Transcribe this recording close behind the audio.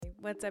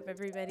What's up,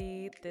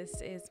 everybody?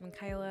 This is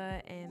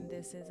Mikila, and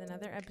this is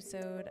another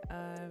episode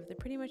of the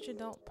Pretty Much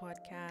Adult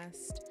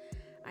podcast.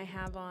 I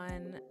have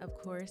on, of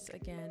course,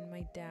 again,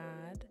 my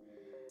dad.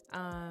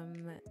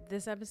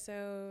 This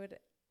episode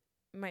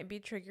might be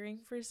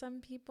triggering for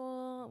some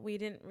people. We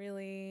didn't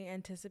really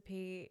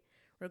anticipate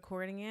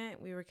recording it.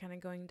 We were kind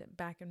of going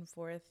back and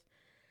forth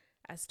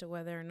as to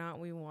whether or not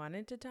we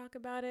wanted to talk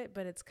about it,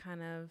 but it's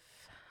kind of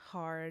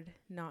hard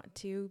not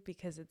to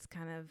because it's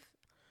kind of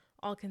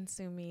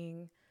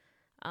all-consuming.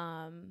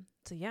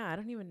 So yeah, I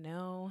don't even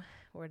know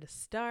where to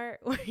start,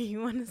 where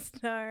you want to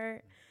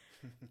start,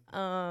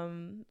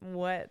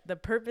 what the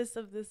purpose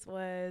of this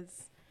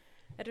was.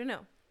 I don't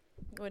know.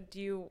 What,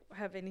 do you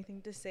have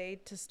anything to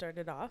say to start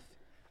it off?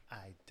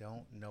 I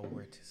don't know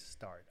where to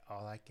start.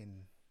 All I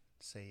can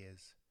say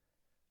is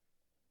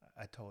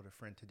I told a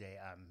friend today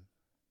I'm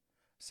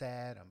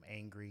sad, I'm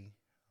angry,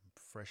 I'm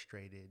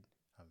frustrated,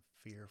 I'm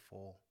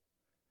fearful,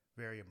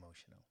 very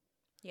emotional.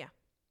 Yeah.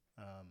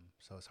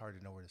 So it's hard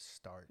to know where to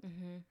start.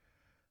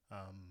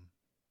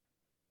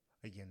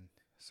 Again,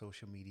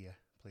 social media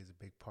plays a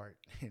big part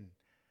in,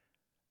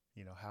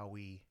 how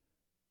we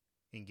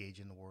engage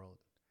in the world.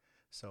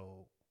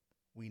 So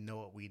we know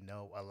what we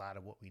know, a lot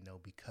of what we know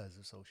because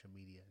of social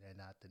media and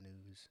not the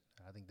news.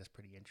 I think that's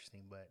pretty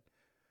interesting, but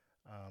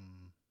I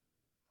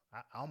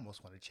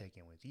almost want to check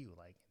in with you,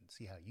 and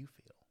see how you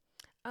feel.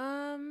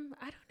 I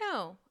don't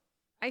know.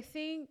 I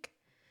think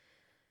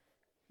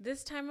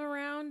this time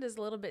around is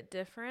a little bit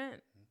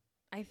different.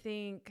 I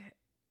think,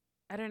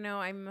 I don't know,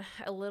 I'm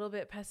a little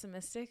bit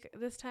pessimistic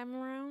this time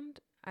around.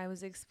 I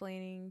was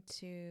explaining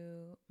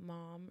to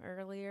Mom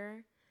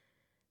earlier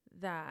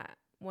that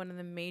one of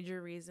the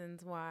major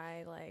reasons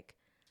why,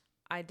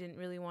 I didn't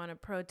really want to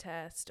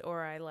protest,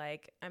 or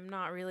I'm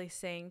not really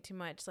saying too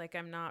much,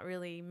 I'm not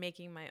really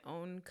making my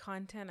own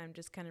content. I'm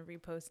just kind of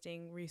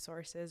reposting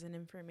resources and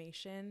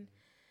information,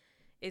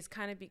 is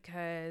kind of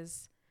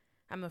because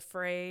I'm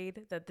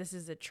afraid that this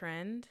is a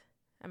trend.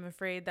 I'm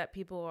afraid that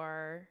people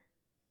are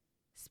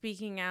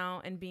speaking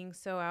out and being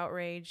so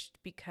outraged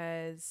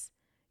because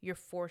you're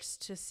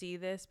forced to see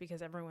this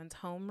because everyone's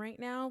home right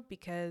now.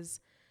 Because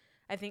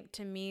I think,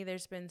 to me,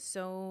 there's been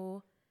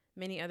so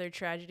many other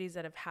tragedies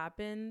that have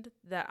happened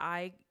that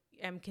I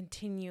am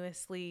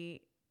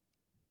continuously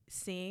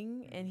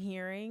seeing and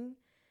hearing.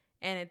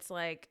 And it's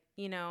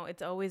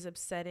it's always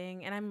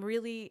upsetting. And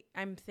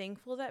I'm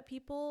thankful that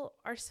people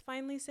are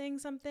finally saying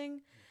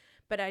something,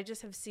 but I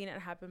just have seen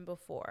it happen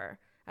before.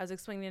 I was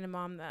explaining to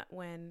Mom that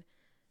when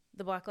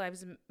the Black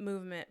Lives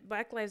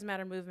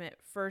Matter movement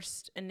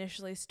first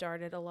initially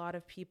started, a lot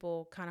of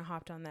people kind of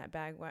hopped on that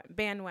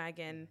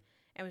bandwagon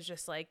and was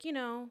just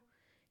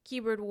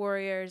keyboard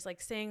warriors,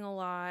 saying a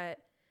lot,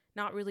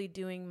 not really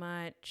doing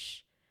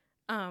much.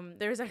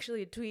 There's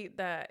actually a tweet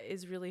that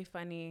is really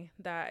funny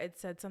that it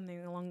said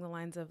something along the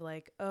lines of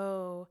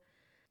oh,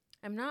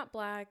 I'm not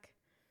Black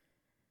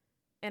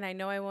and I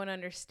know I won't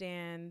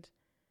understand.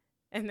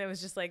 And there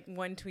was just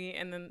one tweet,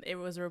 and then it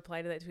was a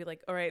reply to that tweet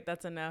all right,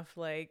 that's enough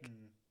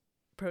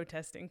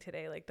protesting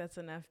today. That's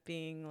enough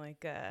being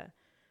I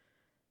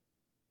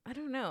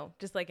don't know,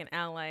 just an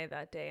ally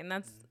that day. And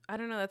that's, I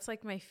don't know, that's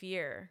my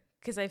fear,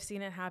 because I've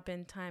seen it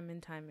happen time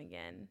and time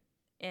again.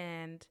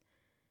 And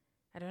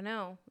I don't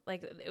know,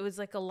 it was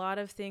a lot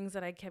of things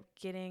that I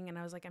kept getting, and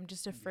I was I'm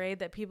just afraid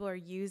that people are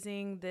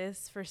using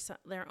this for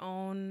their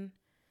own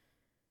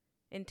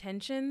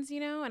intentions,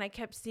 and I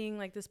kept seeing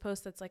this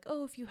post that's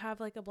oh, if you have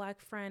a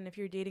Black friend, if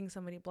you're dating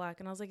somebody Black,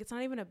 and I was it's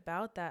not even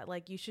about that.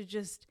 You should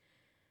just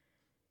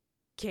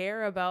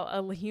care about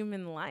a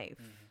human life.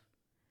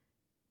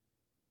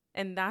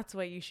 And that's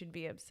why you should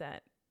be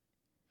upset.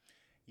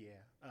 Yeah.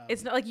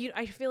 It's not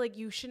I feel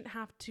you shouldn't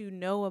have to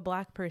know a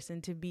Black person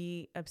to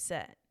be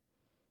upset.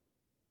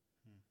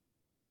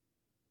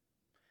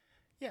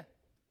 Yeah.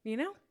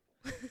 Yeah.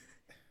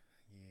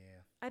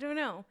 I don't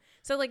know.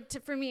 So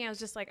for me, I was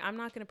just I'm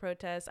not going to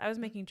protest. I was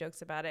making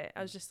jokes about it.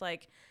 I was just I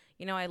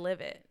live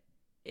it.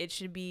 It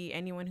should be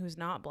anyone who's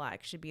not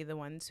Black should be the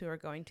ones who are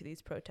going to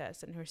these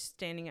protests and who are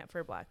standing up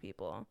for Black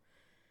people.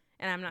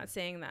 And I'm not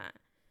saying that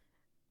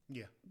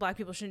Black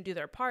people shouldn't do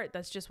their part.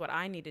 That's just what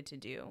I needed to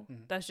do.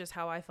 That's just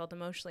how I felt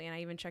emotionally. And I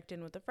even checked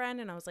in with a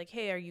friend, and I was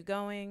hey, are you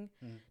going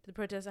to the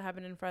protest that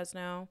happened in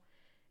Fresno?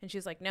 And she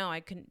was no, I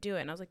couldn't do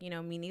it. And I was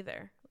me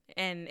neither.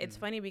 And it's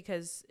funny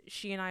because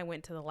she and I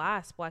went to the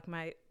last Black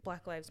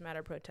Lives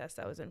Matter protest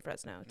that was in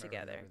Fresno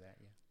together. That, yeah.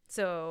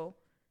 So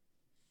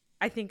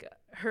I think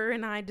her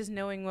and I, just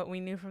knowing what we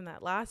knew from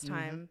that last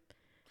time,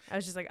 I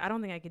was just I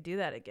don't think I could do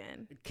that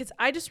again. Because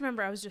I just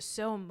remember I was just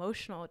so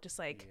emotional, just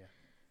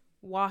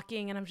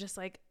walking, and I'm just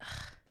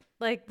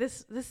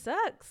this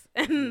sucks.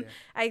 And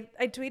I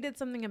tweeted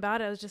something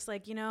about it. I was just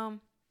if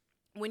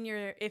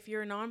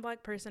you're a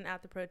non-Black person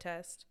at the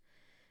protest,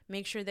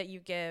 make sure that you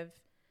give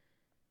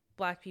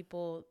Black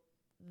people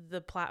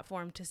the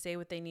platform to say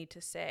what they need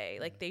to say.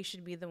 They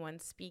should be the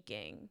ones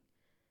speaking,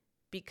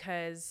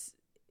 because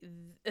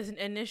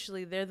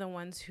initially they're the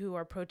ones who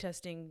are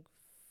protesting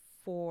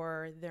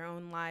for their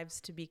own lives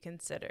to be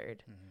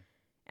considered.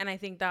 And I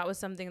think that was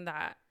something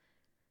that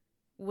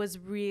was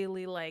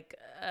really like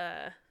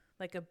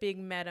a big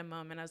meta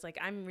moment. I was like,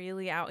 I'm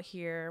really out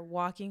here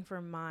walking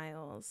for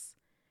miles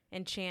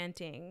and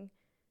chanting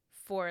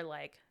for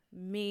like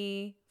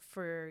me,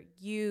 for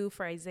you,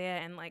 for Isaiah,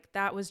 and like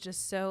that was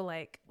just so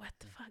like, what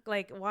the fuck?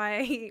 Like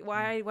why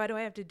do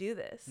I have to do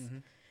this? Mm-hmm.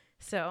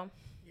 So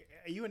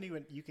you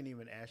can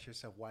even ask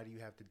yourself, why do you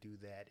have to do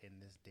that in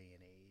this day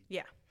and age?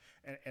 yeah.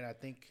 And I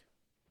think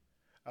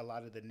a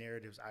lot of the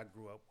narratives I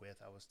grew up with,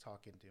 I was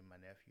talking to my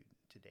nephew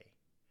today,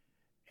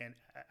 and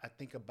I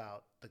think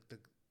about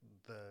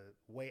the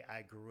way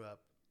I grew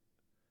up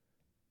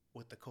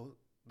with the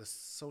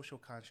social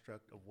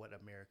construct of what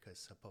America is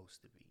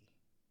supposed to be,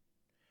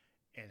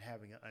 and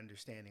having an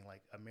understanding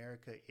like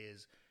America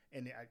is,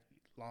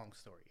 long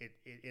story.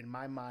 In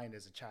my mind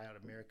as a child,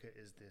 America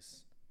is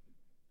this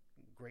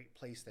great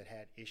place that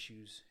had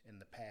issues in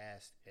the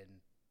past, and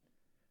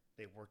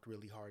they worked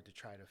really hard to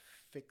try to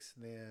fix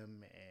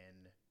them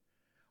and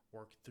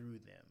work through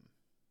them.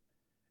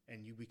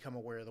 And you become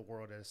aware of the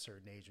world at a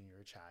certain age when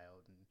you're a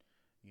child, and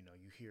you know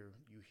you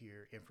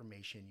hear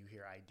information, you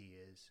hear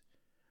ideas,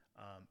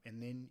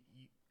 and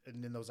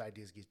then those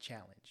ideas get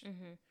challenged,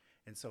 Mm-hmm.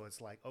 and so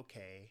it's like,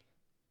 okay,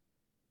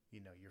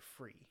 you're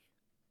free.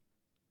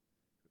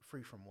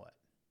 Free from what?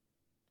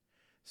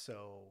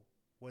 So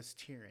what's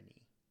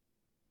tyranny?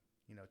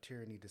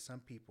 Tyranny to some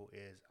people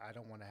is, I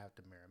don't want to have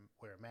to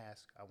wear a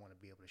mask. I want to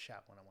be able to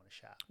shop when I want to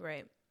shop.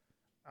 Right.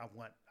 I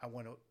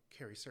want to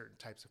carry certain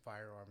types of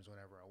firearms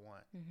whenever I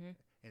want. Mm-hmm.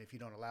 And if you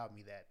don't allow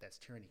me that's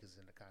tyranny because it's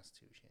in the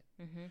Constitution.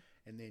 Mm-hmm.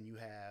 And then you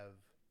have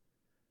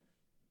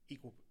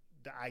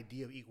the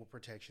idea of equal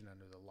protection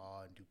under the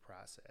law and due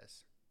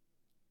process.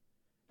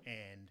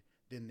 And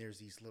then there's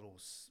these little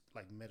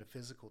like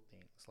metaphysical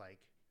things, like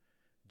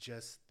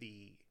just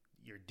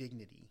your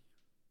dignity,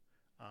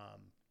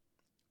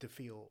 to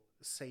feel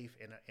safe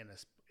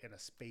in a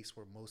space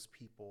where most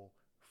people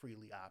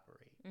freely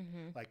operate.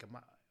 Mm-hmm. Like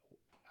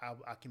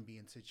I can be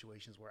in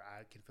situations where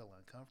I can feel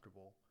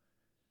uncomfortable,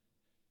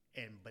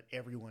 but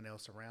everyone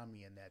else around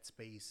me in that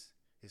space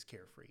is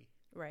carefree.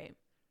 Right.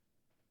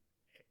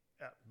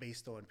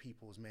 Based on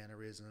people's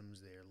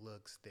mannerisms, their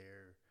looks,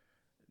 their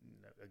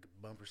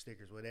bumper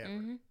stickers, whatever.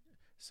 Mm-hmm.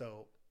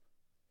 So,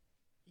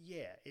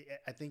 yeah,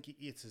 I think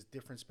it's a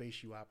different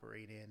space you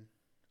operate in.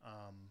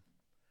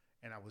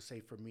 And I would say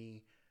for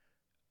me,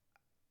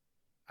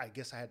 I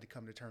guess I had to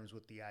come to terms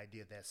with the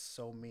idea that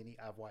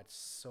I've watched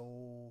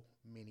so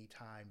many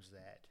times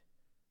that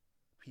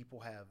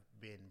people have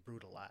been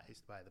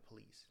brutalized by the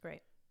police.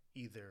 Right.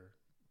 Either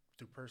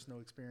through personal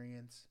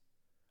experience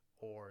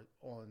or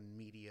on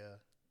media,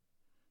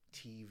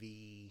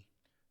 TV,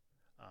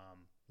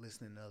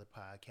 listening to other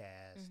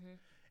podcasts. Mm-hmm.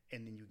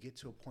 And then you get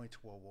to a point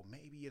where, well,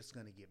 maybe it's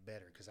going to get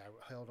better, because I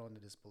held on to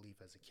this belief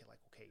as a kid, like,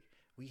 okay,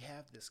 we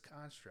have this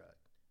construct,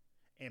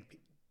 and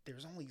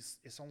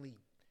it's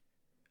only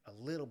a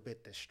little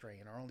bit that's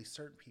straying, or only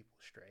certain people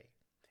stray,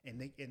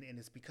 and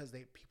it's because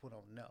people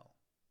don't know.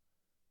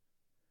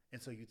 And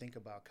so you think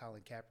about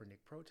Colin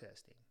Kaepernick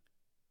protesting,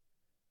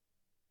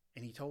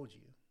 and he told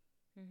you,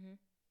 Mm-hmm.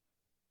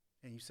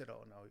 and you said,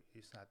 "Oh no,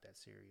 it's not that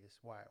serious."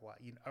 Why?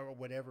 Or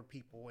whatever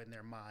people in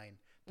their mind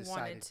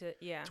decided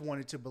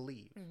wanted to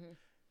believe, Mm-hmm.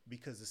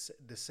 because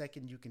the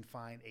second you can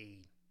find a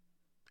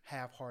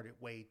half-hearted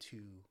way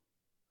to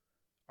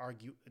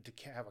argue, to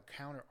have a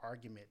counter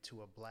argument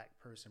to a black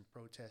person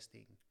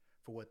protesting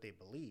for what they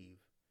believe,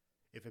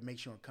 if it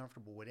makes you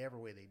uncomfortable, whatever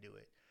way they do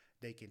it,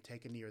 they can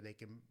take a knee or they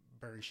can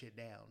burn shit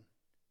down.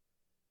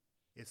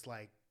 It's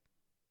like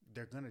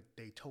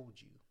they told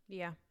you.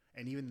 Yeah.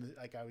 And even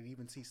like I would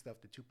even see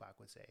stuff that Tupac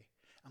would say.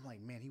 I'm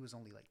like, man, he was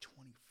only like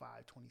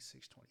 25,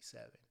 26,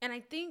 27. And I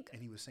think,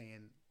 and he was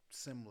saying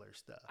similar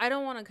stuff. I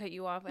don't want to cut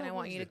you off, and No, I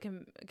want you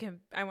to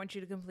I want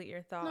you to complete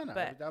your thought. No,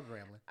 but I'm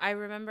rambling. I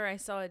remember I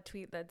saw a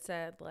tweet that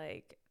said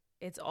like,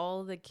 it's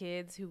all the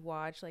kids who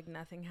watch like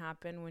Nothing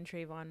Happened when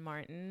Trayvon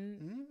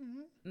Martin,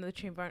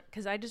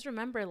 because I just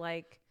remember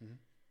like, Mm-hmm.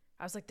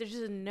 I was like, there's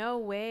just no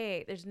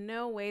way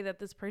that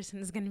this person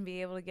is going to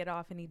be able to get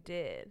off, and he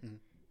did. Mm-hmm.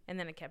 And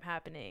then it kept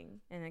happening,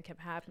 and then it kept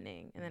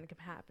happening, and then it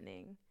kept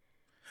happening.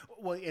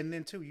 Well, and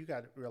then too, you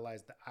got to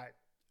realize that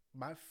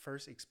my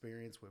first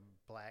experience with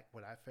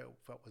what I felt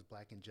was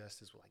black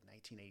injustice was like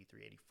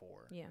 1983,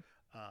 84. Yeah.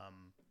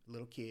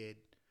 Little kid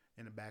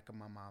in the back of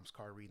my mom's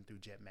car reading through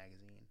Jet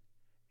magazine,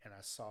 and I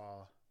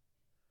saw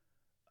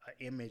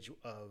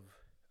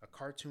a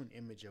cartoon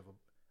image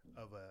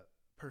of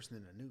a person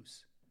in a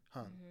noose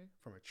hung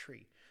from a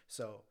tree.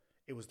 So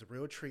it was the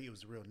real tree, it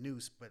was the real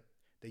noose, but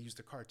they used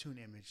the cartoon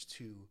image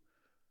to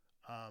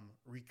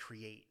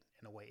recreate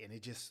in a way, and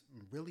it just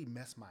really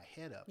messed my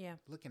head up. Yeah.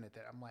 Looking at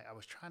that, I'm like, I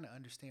was trying to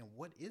understand,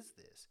 what is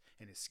this,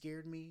 and it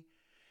scared me.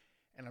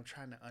 And I'm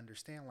trying to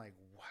understand, like,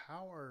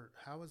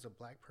 how is a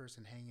black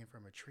person hanging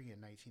from a tree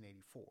in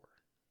 1984?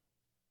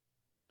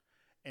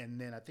 And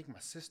then I think my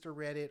sister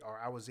read it, or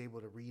I was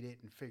able to read it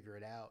and figure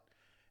it out,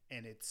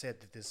 and it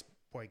said that this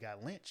boy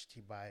got lynched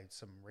by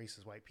some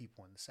racist white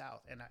people in the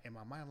South. And in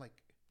my mind, like,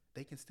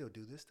 they can still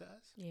do this to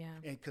us? Yeah.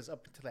 And because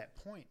up until that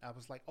point, I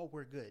was like, oh,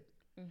 we're good.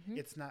 Mm-hmm.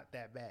 It's not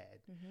that bad.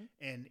 Mm-hmm.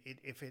 And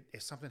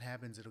if something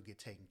happens, it'll get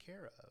taken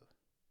care of.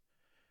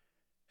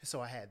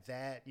 So I had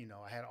that,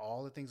 I had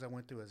all the things I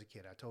went through as a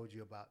kid. I told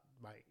you about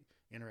my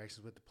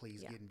interactions with the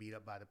police, getting beat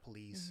up by the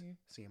police,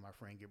 seeing my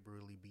friend get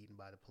brutally beaten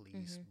by the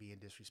police, being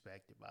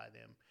disrespected by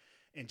them,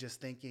 and just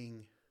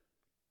thinking,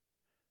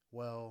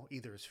 well,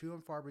 either it's few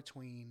and far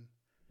between,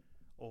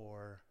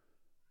 or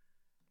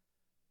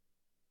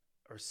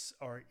just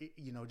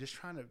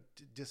trying to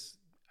just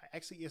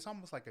actually, it's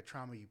almost like a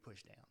trauma you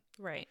push down.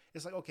 Right.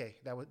 It's like, okay,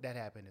 that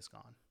happened, it's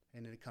gone,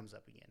 and then it comes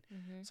up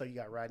again. So you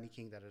got Rodney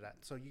King,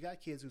 So you got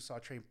kids who saw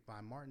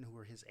Trayvon Martin who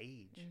were his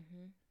age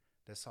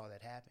that saw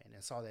that happen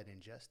and saw that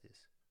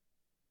injustice,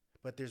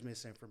 but there's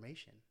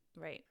misinformation.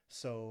 Right.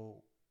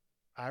 So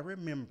I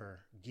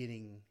remember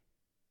getting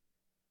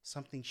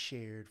something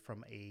shared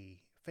from a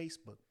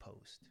Facebook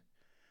post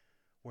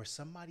where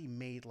somebody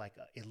made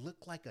it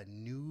looked like a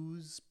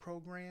news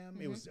program.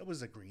 It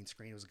was a green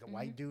screen. It was a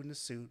white dude in a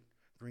suit,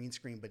 green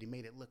screen, but he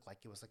made it look like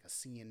it was like a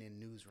CNN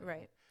newsroom.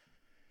 Right.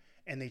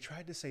 And they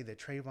tried to say that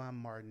Trayvon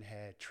Martin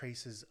had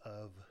traces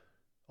of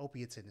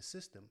opiates in the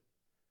system.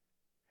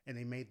 And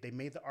they made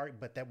the art,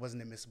 but that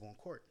wasn't admissible in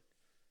court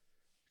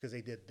because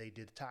they did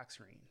the tox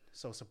screen.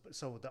 So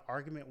the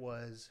argument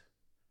was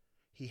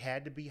he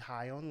had to be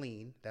high on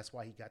lean. That's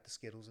why he got the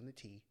Skittles and the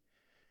tea.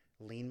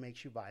 Lean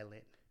makes you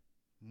violent.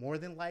 More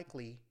than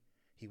likely,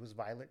 he was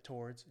violent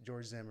towards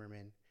George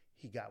Zimmerman.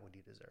 He got what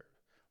he deserved.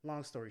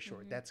 Long story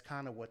short, that's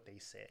kind of what they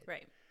said.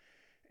 Right.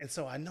 And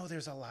so I know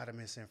there's a lot of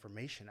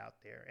misinformation out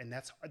there, and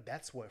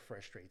that's what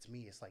frustrates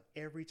me. It's like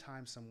every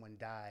time someone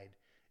died,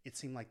 it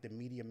seemed like the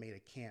media made a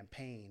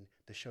campaign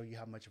to show you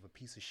how much of a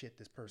piece of shit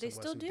this person was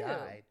who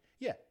died.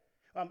 Yeah.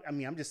 I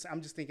mean, I'm just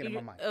thinking in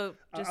my mind. Oh,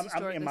 just this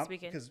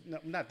weekend. Because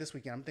not this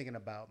weekend. I'm thinking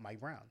about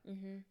Mike Brown.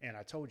 And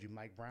I told you,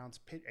 Mike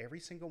Brown's every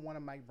single one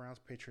of Mike Brown's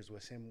pictures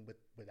was him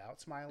without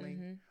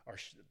smiling or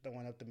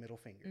throwing up the middle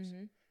fingers.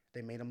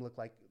 They made him look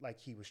like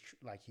he was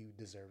like he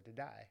deserved to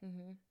die.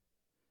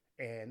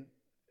 And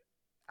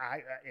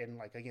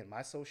again,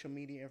 my social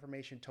media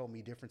information told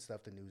me different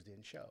stuff the news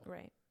didn't show.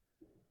 Right.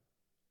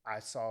 I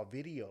saw a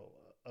video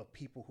of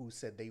people who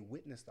said they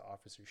witnessed the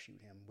officer shoot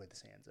him with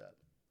his hands up.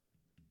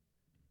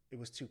 It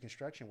was two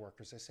construction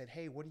workers that said,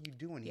 "Hey, what are you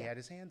doing?" He had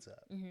his hands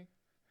up.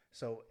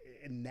 So,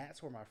 and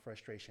that's where my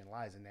frustration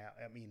lies. And now,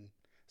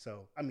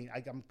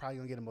 I'm probably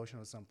gonna get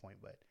emotional at some point.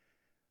 But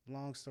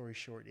long story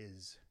short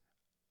is,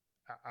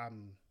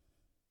 I'm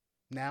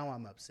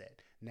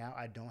upset. Now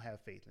I don't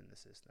have faith in the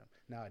system.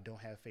 Now I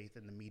don't have faith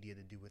in the media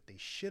to do what they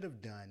should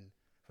have done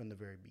from the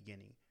very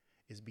beginning,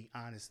 is be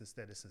honest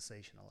instead of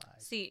sensationalize.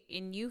 See,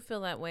 and you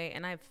feel that way,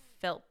 and I've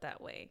felt that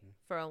way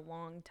for a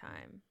long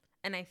time.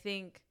 And I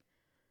think,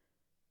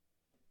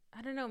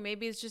 I don't know,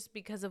 maybe it's just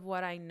because of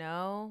what I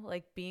know,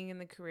 like being in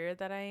the career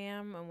that I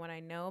am and what I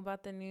know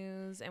about the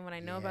news and what I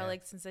know about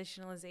like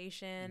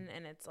sensationalization.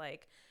 And it's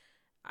like,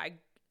 I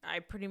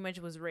pretty much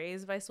was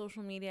raised by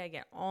social media. I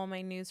get all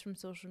my news from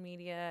social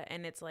media,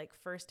 and it's like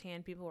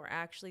firsthand, people were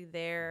actually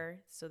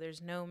there. So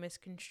there's no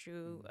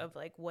misconstrue of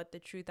like what the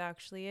truth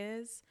actually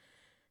is.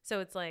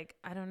 So it's like,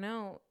 I don't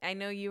know. I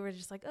know you were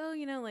just like, oh,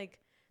 like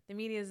the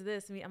media is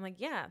this. I'm like,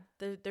 yeah,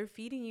 they're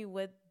feeding you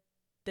what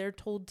they're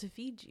told to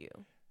feed you.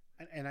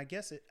 And I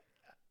guess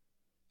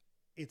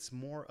it's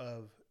more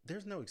of,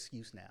 there's no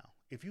excuse now.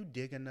 If you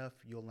dig enough,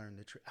 you'll learn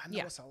the truth. I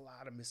know it's a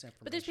lot of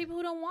misinformation. But there's people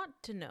who don't want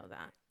to know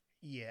that.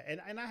 Yeah,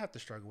 and I have to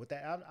struggle with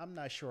that. I'm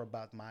not sure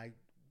about my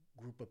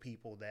group of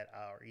people that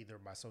are either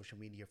my social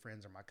media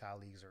friends or my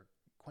colleagues or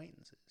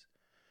acquaintances.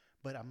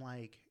 But I'm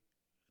like,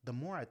 the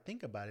more I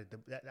think about it,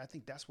 I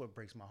think that's what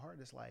breaks my heart.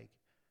 It's like,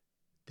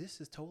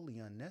 this is totally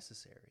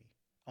unnecessary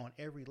on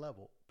every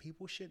level.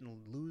 People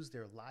shouldn't lose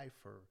their life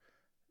for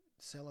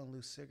selling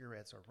loose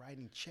cigarettes or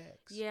writing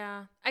checks.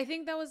 Yeah, I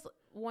think that was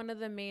one of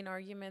the main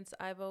arguments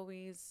I've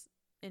always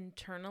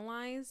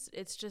internalized.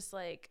 It's just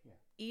like,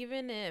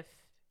 even if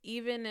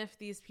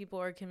these people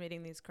are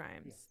committing these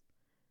crimes,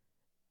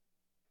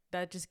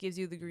 that just gives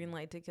you the green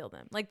light to kill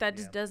them. Like, that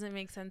just doesn't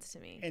make sense to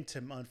me. And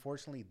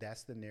unfortunately,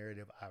 that's the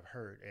narrative I've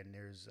heard. And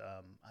there's,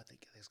 I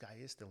think this guy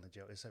is still in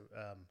jail.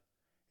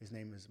 His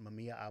name is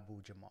Mamiya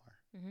Abu Jamar,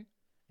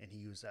 and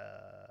he was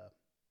I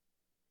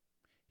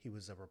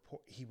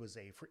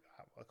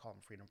call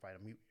him freedom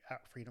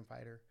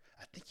fighter.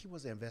 I think he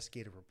was an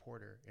investigative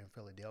reporter in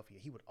Philadelphia.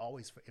 He would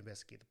always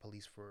investigate the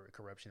police for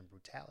corruption and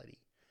brutality.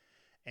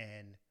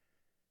 And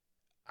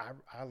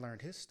I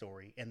learned his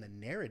story, and the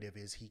narrative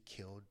is he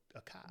killed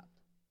a cop,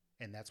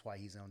 and that's why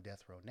he's on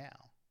death row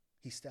now.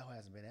 He still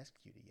hasn't been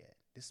executed yet.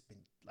 This has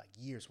been like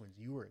years when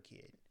you were a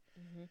kid.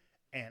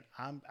 And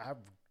I've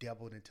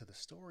dabbled into the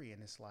story,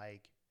 and it's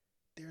like,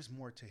 there's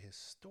more to his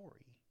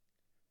story.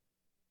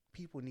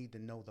 People need to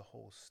know the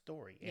whole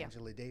story.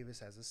 Angela Davis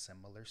has a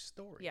similar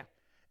story.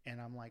 And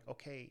I'm like,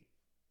 okay,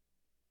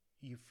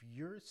 if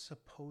you're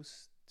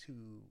supposed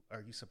to,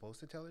 are you supposed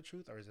to tell the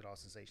truth, or is it all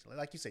sensational?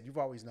 Like you said, you've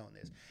always known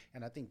this.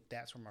 And I think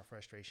that's where my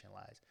frustration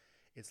lies.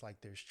 It's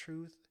like there's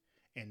truth,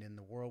 and in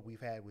the world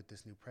we've had with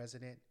this new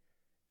president,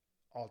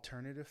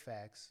 alternative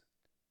facts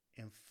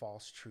and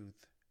false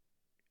truth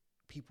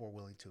people are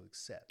willing to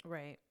accept.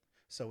 Right.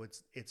 So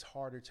it's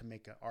harder to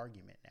make an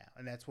argument now.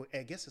 And that's what,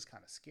 I guess, it's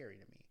kind of scary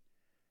to me.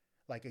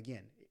 Like,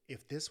 again,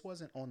 if this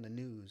wasn't on the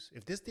news,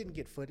 if this didn't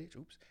get footage,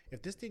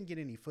 if this didn't get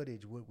any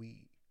footage, would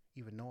we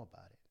even know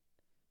about it?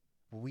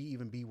 Will we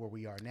even be where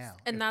we are now?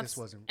 And that's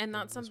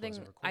something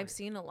I've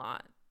seen a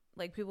lot.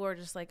 Like, people are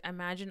just like,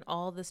 imagine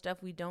all the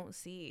stuff we don't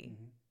see.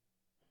 Mm-hmm.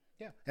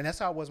 Yeah. And that's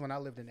how it was when I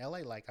lived in LA.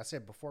 Like I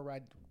said before,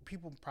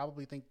 people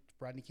probably think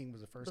Rodney King was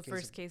the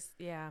first case.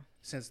 Yeah.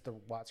 Since the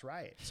Watts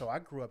riot. So I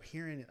grew up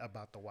hearing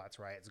about the Watts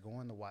riots,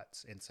 going to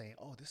Watts and saying,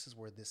 oh, this is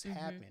where this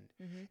happened.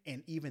 Mm-hmm.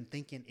 And even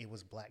thinking it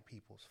was black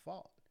people's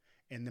fault.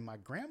 And then my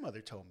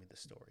grandmother told me the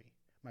story.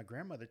 My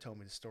grandmother told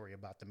me the story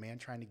about the man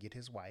trying to get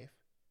his wife,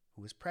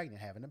 who was pregnant,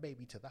 having a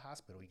baby, to the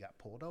hospital. He got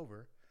pulled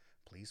over.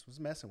 Police was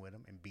messing with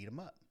him and beat him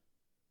up.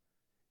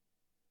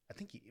 I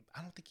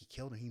don't think he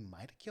killed him. He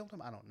might have killed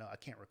him. I don't know. I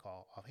can't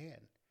recall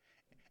offhand.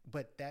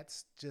 But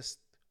that's just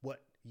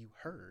what you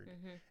heard.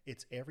 Mm-hmm.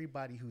 It's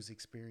everybody who's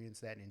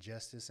experienced that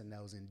injustice and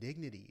those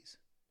indignities.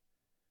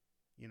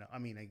 You know, I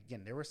mean,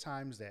 again, there was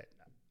times that,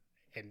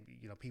 and,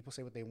 you know, people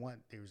say what they want.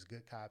 There's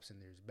good cops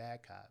and there's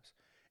bad cops.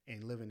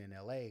 And living in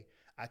LA,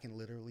 I can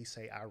literally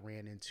say I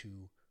ran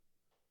into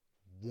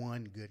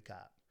one good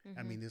cop. Mm-hmm.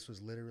 I mean, this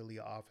was literally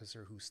an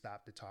officer who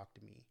stopped to talk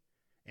to me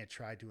and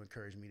tried to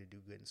encourage me to do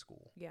good in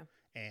school. Yeah.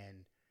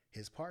 And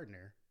his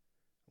partner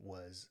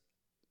was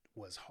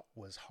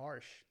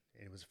harsh,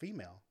 and it was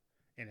female.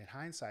 And in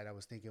hindsight, I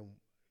was thinking,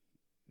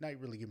 not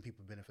really giving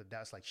people benefit of the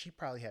doubt. It's like, she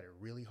probably had it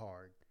really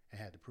hard and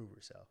had to prove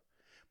herself.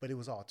 But it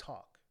was all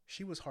talk.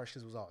 She was harsh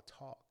because it was all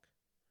talk.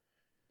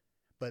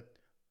 But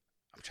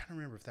I'm trying to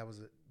remember if that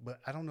was but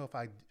I don't know if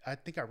I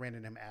think I ran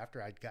into him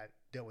after I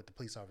dealt with the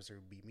police officer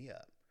who beat me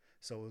up.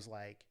 So it was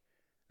like,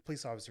 the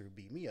police officer who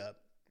beat me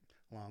up,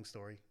 long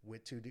story,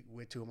 with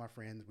two of my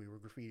friends. We were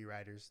graffiti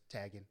writers,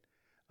 tagging.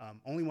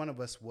 Only one of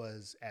us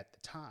was at the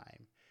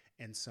time.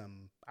 And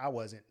I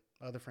wasn't,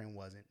 other friend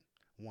wasn't,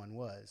 one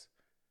was.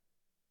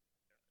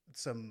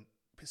 Some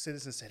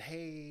citizens said,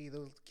 hey,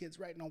 those kids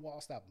writing on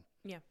wall, stop them.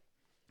 Yeah.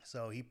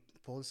 So he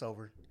pulled us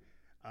over.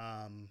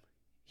 And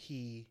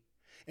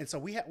so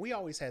we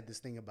always had this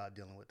thing about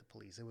dealing with the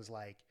police. It was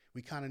like,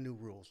 we kind of knew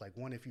rules. Like,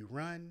 one, if you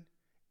run,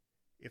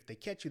 if they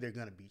catch you, they're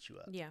going to beat you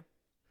up. Yeah.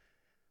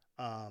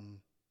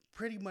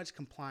 Pretty much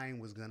complying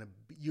was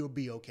you'll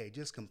be okay.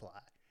 Just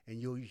comply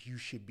and you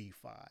should be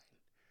fine.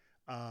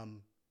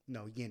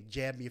 No, again,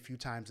 jabbed me a few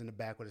times in the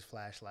back with his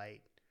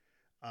flashlight.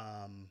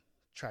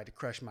 Tried to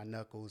crush my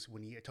knuckles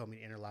when he told me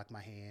to interlock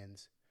my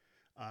hands.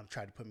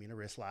 Tried to put me in a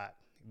wrist lock,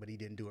 but he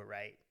didn't do it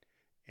right.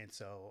 And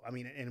so, I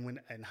mean, and when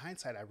in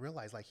hindsight, I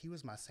realized, like, he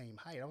was my same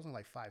height. I was only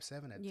like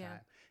 5'7" at the time.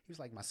 He was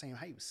like my same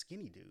height. He was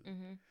skinny dude.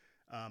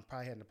 Mm-hmm.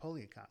 Probably had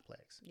Napoleon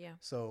complex. Yeah.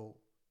 So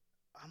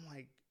I'm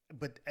like,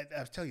 but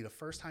I'll tell you, the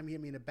first time he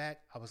hit me in the back,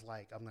 I was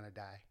like, I'm going to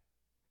die.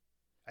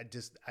 I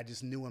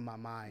just knew in my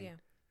mind. Yeah.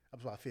 I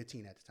was about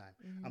 15 at the time.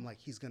 Mm-hmm. I'm like,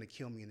 he's going to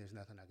kill me and there's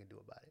nothing I can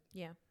do about it.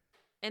 Yeah.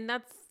 And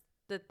that's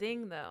the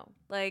thing, though.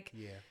 Like,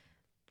 yeah.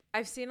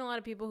 I've seen a lot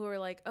of people who are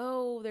like,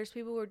 oh, there's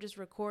people who are just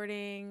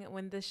recording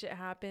when this shit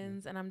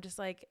happens. Mm-hmm. And I'm just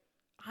like,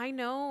 I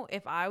know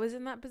if I was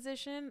in that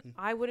position, mm-hmm.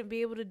 I wouldn't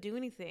be able to do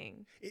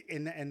anything.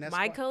 And that's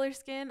my color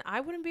skin,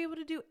 I wouldn't be able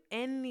to do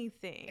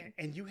anything.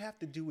 And you have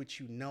to do what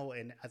you know.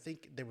 And I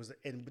think there was,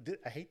 and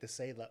I hate to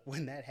say, like,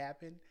 when that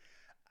happened,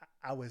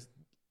 how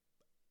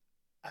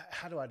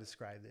do I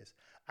describe this?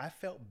 I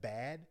felt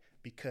bad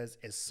because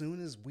as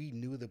soon as we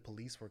knew the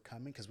police were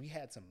coming, because we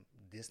had some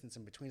distance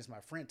in between us, my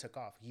friend took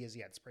off. He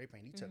had spray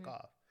paint. He took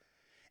off.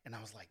 And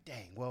I was like,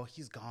 dang, well,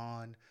 he's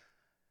gone.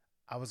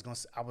 I was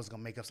gonna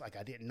make up like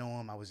I didn't know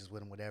him. I was just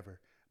with him, whatever.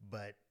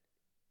 But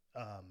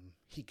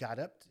he got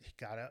up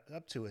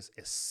to us.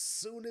 As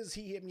soon as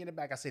he hit me in the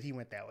back, I said he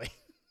went that way.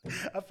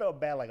 I felt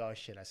bad, like, oh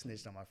shit, I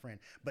snitched on my friend.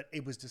 But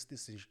it was just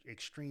this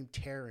extreme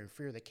terror and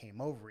fear that came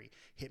over. He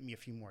hit me a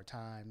few more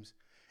times.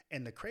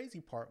 And the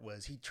crazy part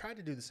was he tried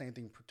to do the same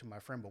thing to my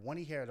friend, but when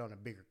he had on a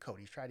bigger coat,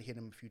 he tried to hit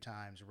him a few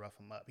times, rough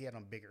him up. He had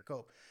on a bigger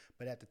coat.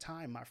 But at the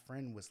time, my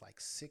friend was like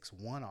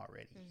 6'1"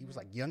 already. Mm-hmm. He was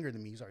like younger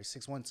than me. He was already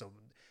 6'1". So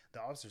the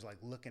officer's like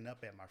looking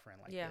up at my friend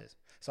like this.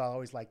 So I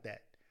always like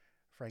that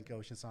Frank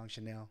Ocean song,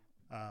 Chanel.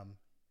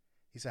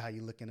 He said, how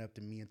you looking up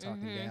to me and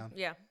talking down?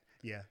 Yeah.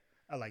 Yeah.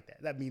 I like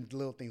that. That means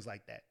little things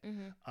like that.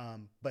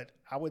 Mm-hmm. But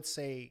I would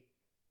say,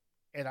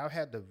 and I've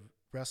had to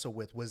wrestle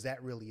with, was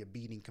that really a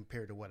beating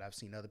compared to what I've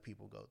seen other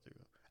people go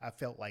through? I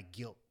felt like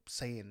guilt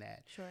saying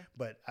that. Sure.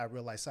 But I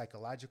realized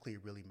psychologically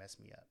it really messed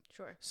me up.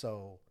 Sure.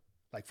 So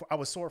like I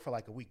was sore for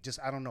like a week. Just,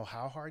 I don't know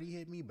how hard he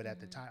hit me, but at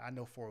the time, I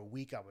know for a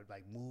week I would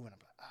like move and I'm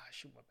like,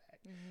 shoot my back.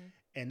 Mm-hmm.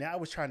 And I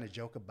was trying to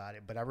joke about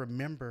it, but I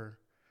remember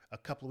a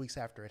couple of weeks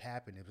after it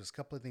happened, it was a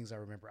couple of things I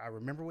remember. I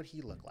remember what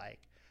he looked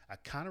like. I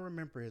kind of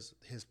remember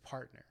his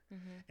partner.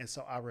 Mm-hmm. And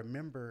so I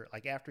remember,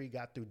 like, after he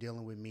got through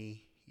dealing with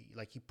me,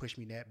 he pushed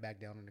me back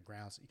down on the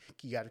ground. So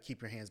you got to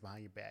keep your hands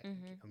behind your back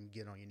and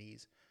get on your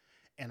knees.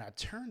 And I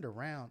turned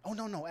around. Oh,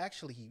 no,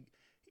 actually,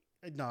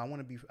 I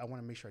want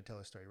to make sure I tell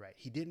the story right.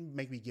 He didn't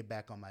make me get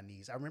back on my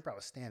knees. I remember I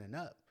was standing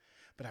up,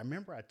 but I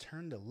remember I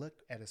turned to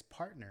look at his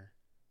partner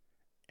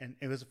and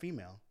it was a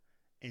female,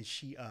 and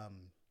she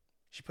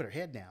put her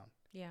head down.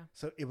 Yeah.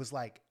 So it was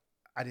like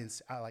I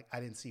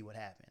didn't see what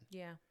happened.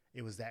 Yeah.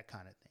 It was that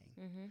kind of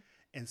thing. Mm-hmm.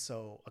 And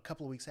so a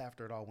couple of weeks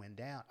after it all went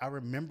down, I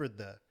remember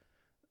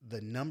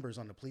the numbers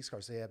on the police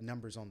cars. They have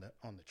numbers on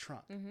the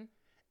trunk. Mm-hmm.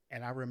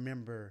 And I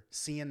remember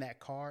seeing that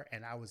car,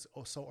 and I was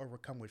so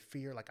overcome with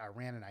fear. Like I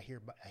ran and I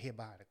hid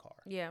behind a car.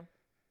 Yeah.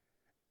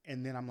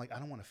 And then I'm like, I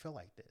don't want to feel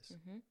like this.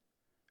 Mm-hmm.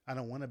 I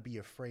don't want to be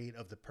afraid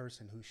of the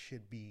person who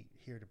should be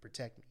here to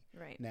protect me.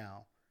 Right.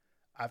 Now,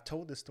 I've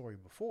told this story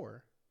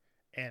before,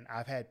 and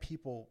I've had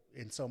people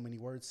in so many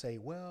words say,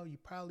 well, you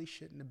probably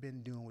shouldn't have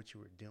been doing what you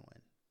were doing.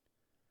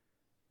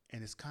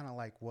 And it's kind of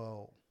like,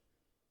 well,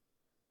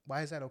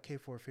 why is that okay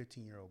for a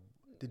 15-year-old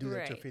to do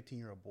that to a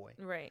 15-year-old boy?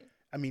 Right.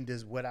 I mean,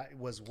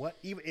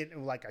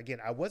 again,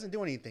 I wasn't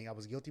doing anything. I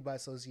was guilty by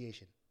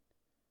association.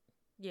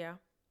 Yeah.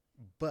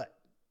 But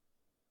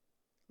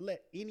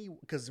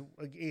because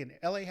again,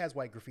 LA has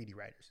white graffiti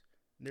writers.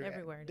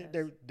 Everywhere.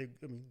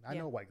 I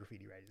know white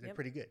graffiti writers. They're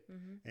pretty good.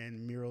 Mm-hmm.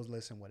 And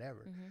muralists and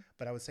whatever. Mm-hmm.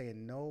 But I would say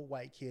no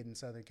white kid in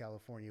Southern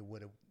California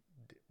would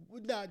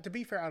have. To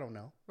be fair, I don't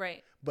know.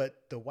 Right.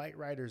 But the white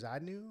writers I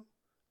knew,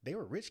 they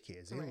were rich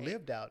kids. They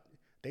lived out.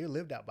 They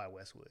lived out by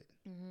Westwood.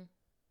 Mm-hmm.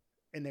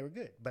 And they were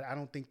good. But I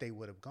don't think they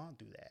would have gone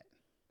through that.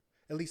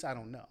 At least I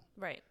don't know.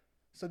 Right.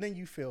 So then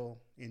you feel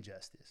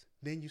injustice.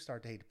 Then you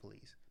start to hate the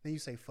police. Then you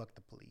say, fuck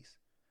the police.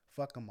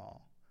 Fuck them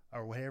all.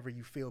 Or whatever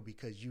you feel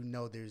because you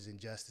know there's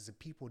injustice and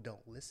people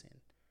don't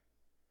listen.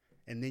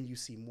 And then you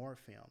see more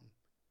film.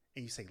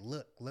 And you say,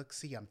 look,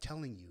 see, I'm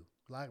telling you.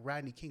 Like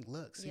Rodney King,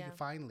 look, see,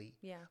 finally.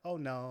 Yeah. Oh,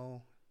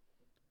 no.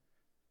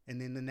 And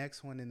then the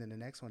next one and then the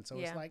next one. So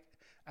it's like,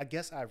 I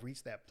guess I've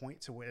reached that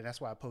point to where, and that's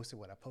why I posted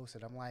what I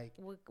posted. I'm like,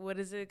 what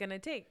is it going to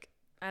take?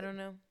 I don't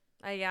know.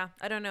 I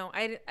don't know.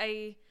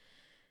 I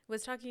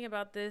was talking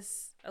about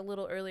this a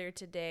little earlier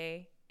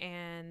today,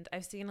 and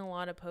I've seen a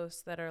lot of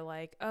posts that are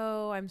like,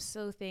 oh, I'm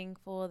so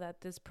thankful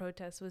that this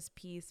protest was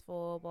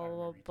peaceful, blah,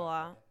 blah,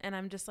 blah. And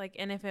I'm just like,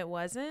 and if it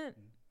wasn't,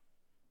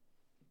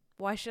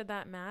 why should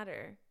that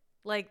matter?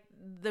 Like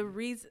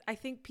I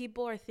think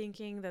people are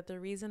thinking that the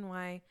reason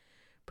why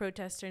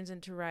protest turns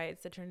into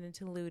riots, that turns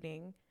into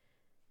looting,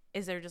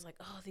 is they're just like,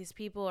 oh, these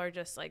people are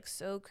just like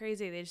so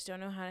crazy. They just don't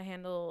know how to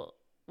handle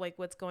like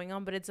what's going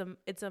on. But it's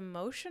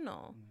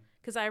emotional.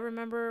 Because I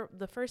remember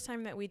the first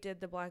time that we did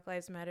the Black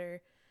Lives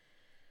Matter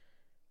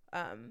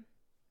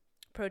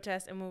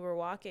protest, and we were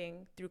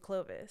walking through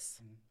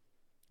Clovis.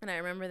 And I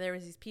remember there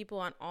was these people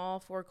on all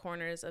four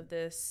corners of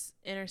this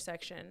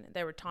intersection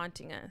that were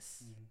taunting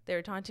us. They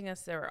were taunting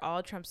us. They were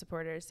all Trump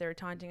supporters. They were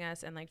taunting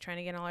us and like trying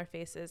to get in all our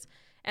faces.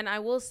 And I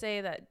will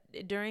say that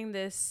during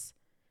this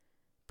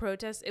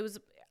protest,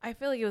 I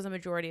feel like it was a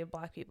majority of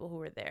Black people who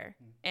were there.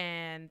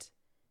 And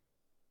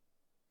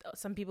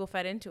some people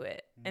fed into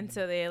it. And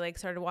so they like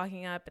started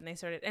walking up and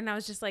I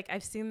was just like,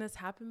 I've seen this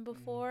happen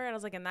before. And I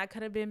was like, and that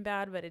could have been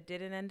bad, but it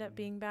didn't end up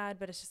being bad.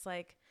 But it's just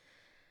like,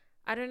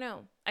 I don't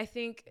know. I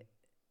think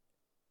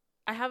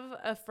I have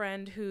a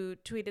friend who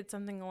tweeted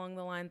something along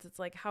the lines. It's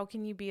like, how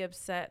can you be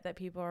upset that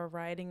people are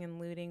rioting and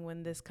looting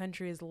when this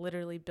country is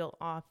literally built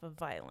off of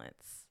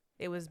violence?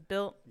 It was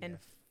built and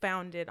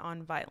founded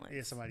on violence.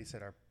 Yeah, somebody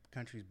said our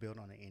country's built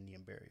on an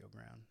Indian burial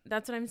ground.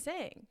 That's what I'm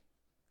saying.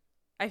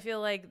 I feel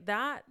like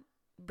that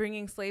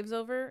bringing slaves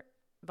over,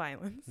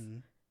 violence.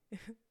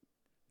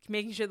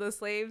 Making sure those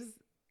slaves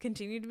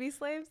continue to be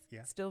slaves,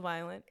 still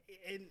violent.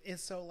 And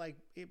so, like,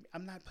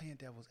 I'm not playing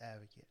devil's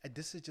advocate.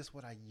 This is just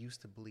what I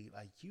used to believe.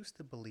 I used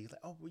to believe,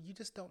 like, oh, well, you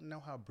just don't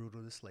know how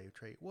brutal the slave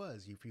trade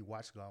was. If you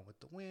watch Gone with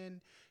the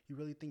Wind, you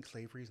really think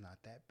slavery is not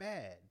that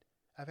bad.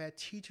 I've had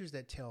teachers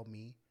that told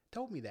me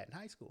that in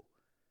high school.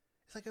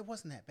 It's like, it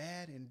wasn't that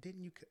bad, and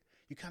didn't you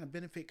kind of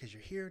benefit because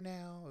you're here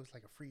now? It was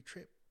like a free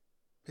trip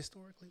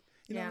historically.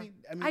 You know what I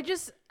mean?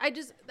 I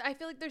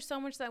feel like there's so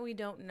much that we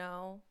don't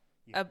know.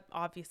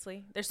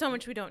 Obviously, there's so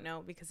much we don't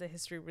know because the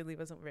history really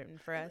wasn't written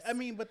for us. I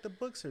mean, but the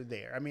books are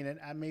there. I mean,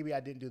 and maybe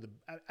I didn't do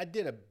I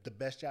did the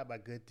best job I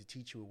could to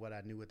teach you what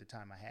I knew at the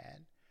time I had,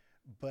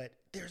 but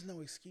there's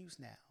no excuse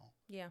now.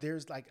 Yeah.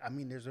 There's like, I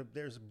mean,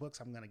 there's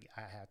books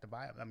I have to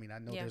buy. I mean, I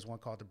know there's one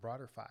called The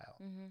Broader File,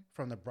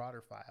 from The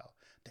Broader File,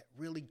 that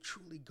really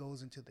truly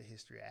goes into the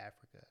history of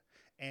Africa.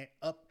 And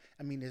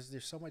I mean,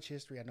 there's so much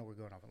history. I know we're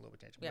going off a little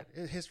tangent,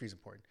 but history is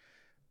important.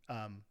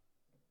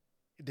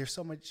 There's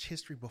so much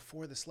history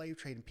before the slave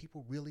trade, and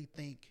people really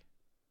think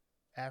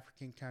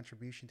African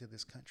contribution to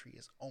this country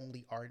is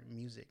only art and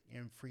music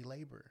and free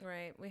labor.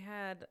 Right. We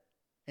had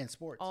and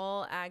sports,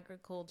 all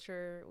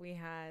agriculture. We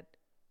had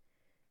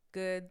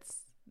goods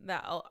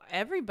that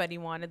everybody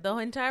wanted. The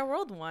entire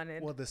world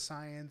wanted. Well, the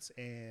science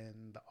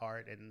and the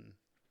art and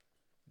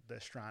the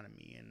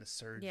astronomy and the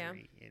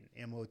surgery and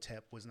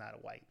Imhotep was not a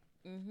white.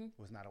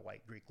 Was not a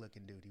white Greek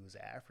looking dude. He was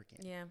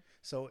African. Yeah.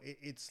 So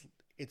it's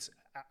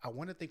I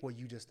want to think, well,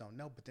 you just don't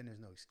know, but then there's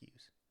no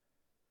excuse.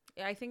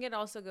 Yeah, I think it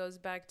also goes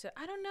back to,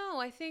 I don't know.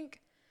 I think.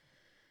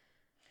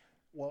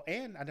 Well,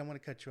 and I don't want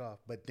to cut you off,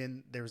 but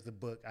then there's the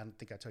book. I don't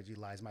think I told you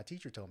Lies. My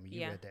teacher told me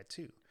you read that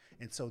too.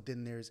 And so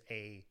then there's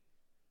a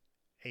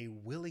a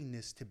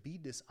willingness to be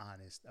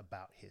dishonest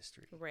about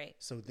history. Right.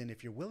 So then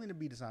if you're willing to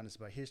be dishonest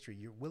about history,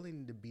 you're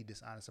willing to be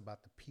dishonest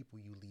about the people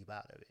you leave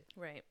out of it.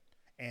 Right.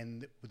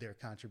 And their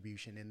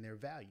contribution and their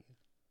value.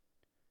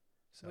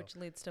 So, which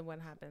leads to what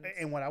happens.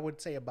 And what I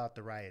would say about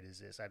the riot is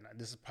this.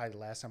 This is probably the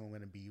last time I'm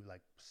going to be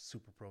like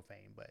super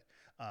profane, but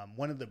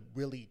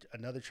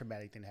another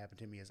traumatic thing that happened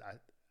to me is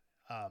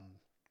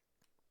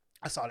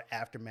I saw the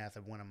aftermath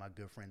of one of my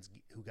good friends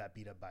who got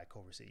beat up by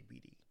Culver City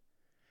PD.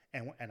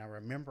 And I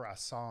remember I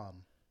saw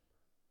him.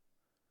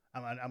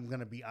 I'm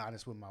going to be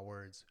honest with my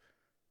words.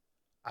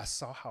 I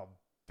saw how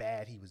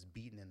bad he was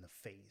beaten in the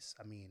face.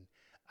 I mean,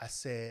 I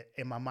said,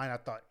 in my mind, I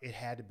thought it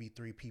had to be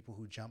 3 people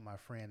who jumped my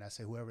friend. I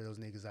said, whoever those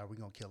niggas are, we're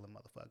going to kill them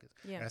motherfuckers.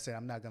 Yeah. And I said,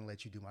 I'm not going to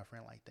let you do my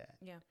friend like that.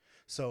 Yeah.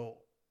 So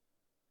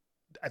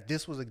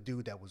this was a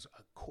dude that was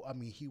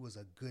he was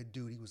a good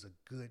dude. He was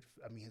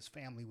his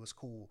family was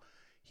cool.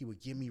 He would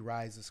give me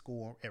rides to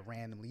school at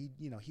randomly.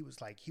 You know, he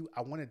was like,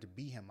 I wanted to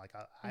be him. Like,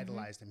 I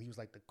idolized him. He was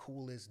like the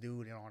coolest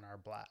dude on our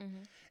block.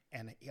 Mm-hmm.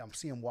 And I'm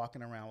seeing him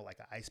walking around with like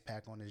an ice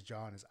pack on his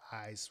jaw and his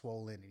eyes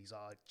swollen, and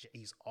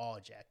he's all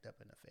jacked up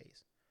in the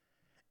face.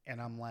 And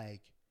I'm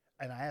like,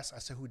 and I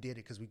said, who did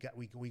it? Because we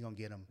gonna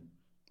get him.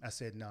 I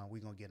said, no,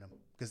 we gonna get him.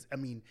 Because I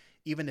mean,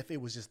 even if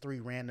it was just 3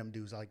 random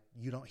dudes, like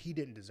he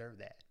didn't deserve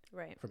that,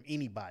 right? From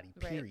anybody,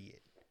 period.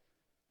 Right.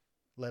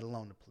 Let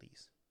alone the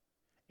police.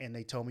 And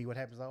they told me what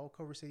happened. Like, oh,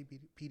 Culver City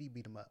PD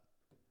beat him up.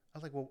 I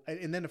was like, well,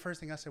 and then the first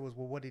thing I said was,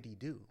 well, what did he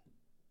do?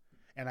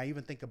 And I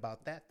even think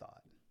about that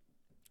thought.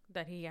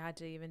 That he had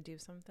to even do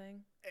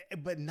something,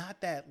 but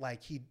not that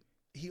like he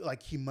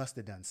must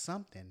have done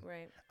something.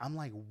 Right. I'm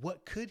like,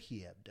 what could he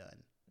have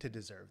done to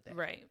deserve that?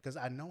 Right. Because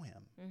I know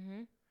him.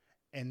 Mm-hmm.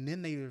 And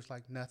then they was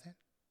like, nothing.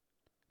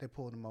 They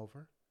pulled him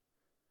over.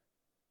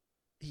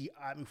 The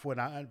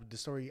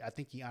story, I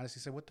think he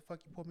honestly said, what the fuck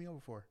you pulled me over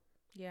for?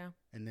 Yeah.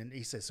 And then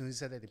he said, as soon as he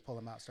said that, they pull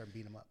him out, start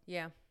beating him up.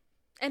 Yeah.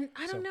 And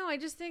I don't know. I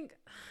just think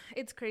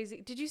it's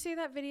crazy. Did you see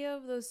that video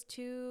of those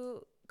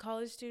 2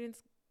 college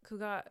students who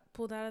got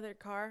pulled out of their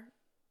car?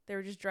 They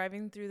were just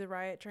driving through the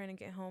riot trying to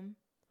get home.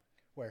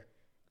 Where?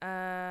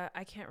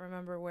 I can't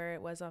remember where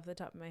it was off the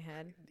top of my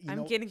head.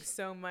 I'm getting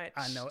so much.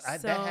 I know.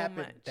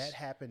 That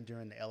happened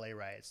during the LA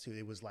riots too.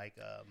 It was like,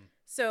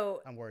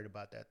 so I'm worried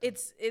about that.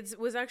 It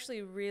was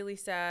actually really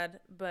sad,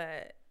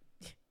 but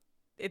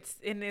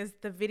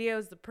the video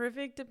is the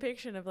perfect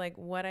depiction of like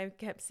what I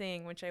kept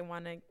saying, which I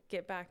want to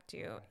get back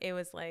to. Okay. It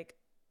was like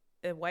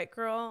a white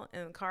girl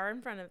in the car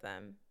in front of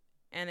them,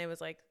 and it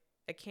was like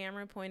a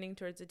camera pointing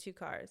towards the 2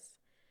 cars,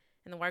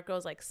 and the white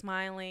girl's like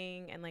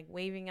smiling and like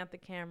waving at the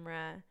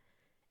camera,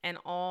 and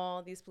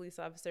all these police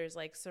officers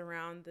like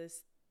surround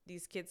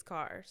these kids'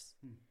 cars,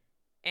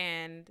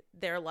 and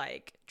they're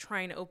like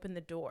trying to open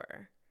the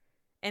door,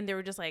 and they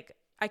were just like,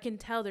 I can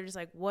tell they're just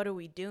like, what are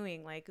we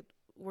doing? Like,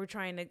 we're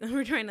trying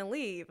to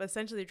leave.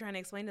 Essentially, they're trying to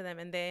explain to them,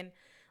 and then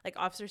like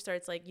officer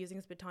starts like using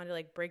his baton to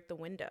like break the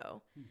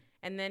window,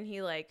 and then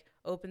he like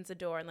opens the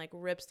door and like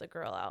rips the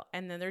girl out,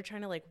 and then they're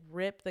trying to like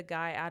rip the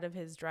guy out of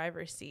his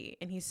driver's seat,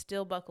 and he's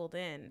still buckled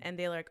in, and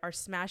they like are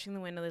smashing the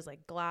window. There's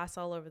like glass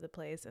all over the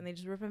place, and they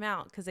just rip him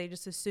out because they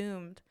just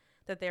assumed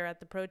that they were at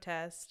the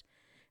protest,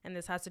 and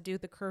this has to do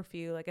with the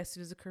curfew. Like as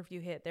soon as the curfew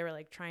hit, they were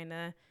like trying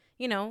to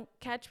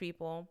catch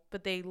people,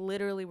 but they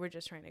literally were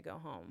just trying to go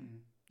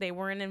home. They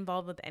weren't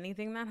involved with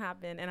anything that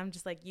happened. And I'm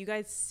just like, you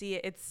guys see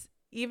it. It's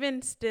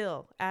even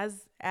still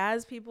as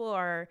people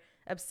are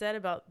upset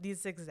about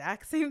these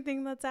exact same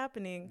thing that's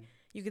happening.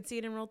 You can see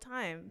it in real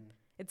time.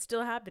 It's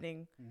still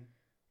happening.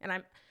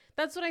 And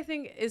that's what I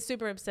think is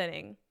super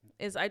upsetting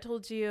is I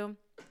told you,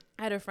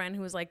 I had a friend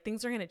who was like,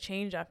 things are going to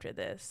change after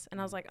this. And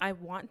I was like, I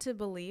want to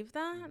believe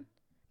that,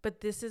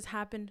 but this has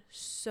happened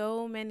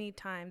so many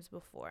times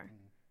before,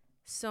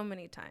 so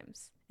many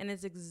times. And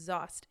it's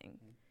exhausting.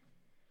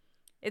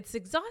 It's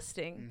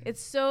exhausting.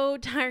 It's so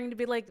tiring to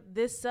be like,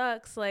 this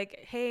sucks.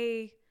 Like,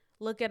 hey,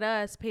 look at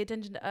us. Pay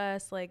attention to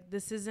us. Like,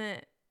 this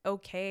isn't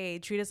okay.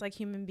 Treat us like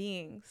human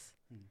beings.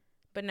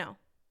 But no.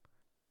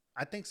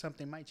 I think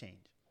something might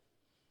change.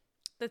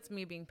 That's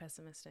me being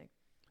pessimistic.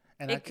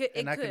 And I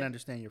can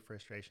understand your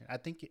frustration. I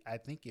think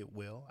it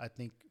will. I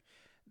think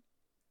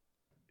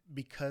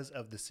because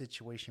of the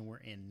situation we're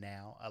in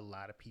now, a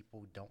lot of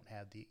people don't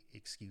have the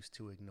excuse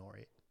to ignore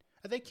it.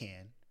 They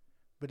can,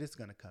 but it's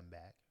going to come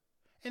back.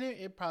 And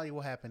it probably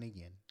will happen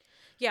again.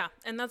 Yeah,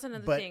 and that's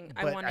another thing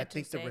I wanted to say, But I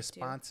think the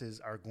responses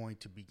are going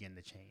to begin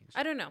to change.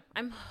 I don't know.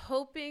 I'm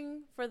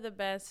hoping for the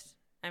best.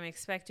 I'm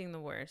expecting the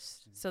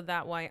worst. So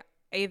that way,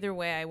 either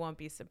way, I won't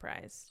be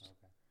surprised.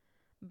 Okay.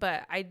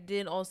 But I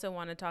did also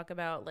want to talk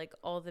about, like,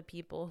 all the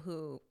people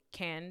who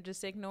can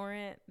just ignore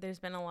it. There's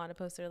been a lot of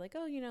posts that are like,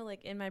 oh,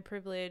 like, in my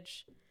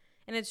privilege.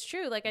 And it's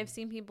true. Like, I've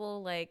seen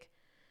people, like,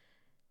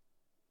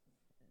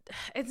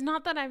 it's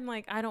not that I'm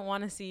like, I don't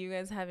want to see you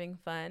guys having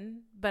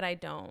fun, but I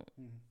don't,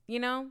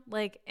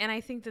 like, and I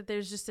think that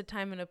there's just a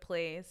time and a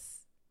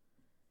place,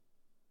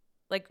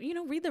 like,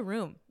 read the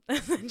room,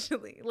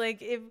 essentially.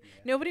 Like, if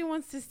nobody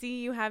wants to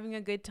see you having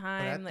a good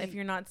time, if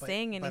you're not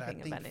saying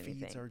anything about anything.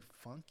 Feeds are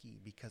funky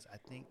because I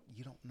think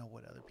you don't know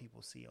what other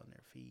people see on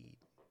their feed.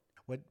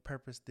 What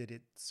purpose did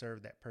it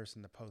serve that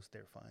person to post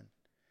their fun?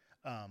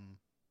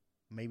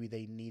 Maybe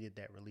they needed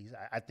that release.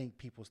 I think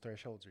people's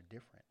thresholds are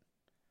different.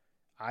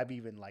 I've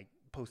even like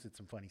posted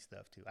some funny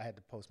stuff too. I had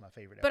to post my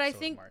favorite But episode I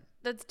think of Martin.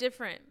 that's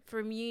different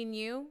for me and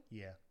you.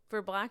 Yeah.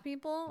 For Black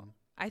people,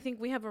 I think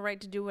we have a right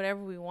to do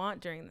whatever we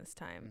want during this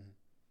time.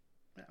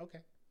 Okay.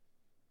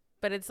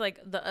 But it's like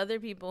the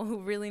other people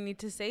who really need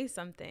to say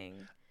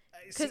something.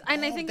 See,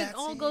 And I think it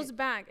all goes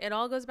back. It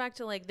all goes back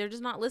to like they're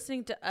just not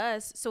listening to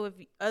us. So if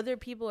other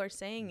people are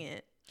saying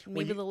it,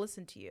 maybe they'll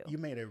listen to you. You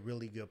made a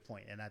really good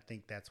point, and I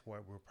think that's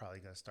where we're probably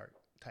going to start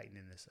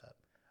tightening this up.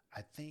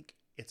 I think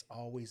it's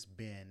always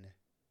been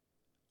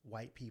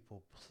white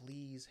people,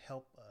 please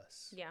help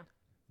us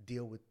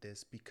deal with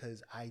this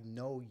because I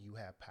know you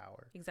have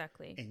power.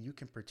 Exactly. And you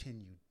can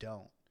pretend you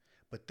don't,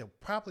 but they'll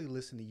probably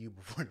listen to you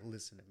before they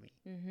listen to me.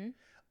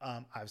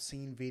 Mm-hmm. I've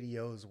seen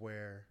videos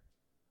where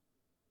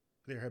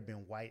there have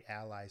been white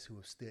allies who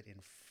have stood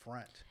in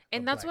front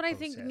and of that's Black what I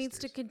think needs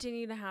to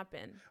continue to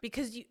happen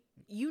because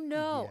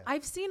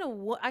I've seen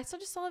I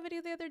just saw a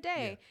video the other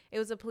day. It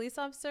was a police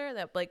officer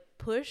that like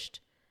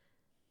pushed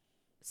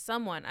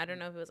someone. I don't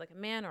know if it was like a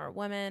man or a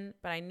woman,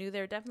 but I knew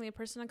they were definitely a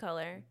person of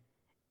color.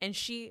 And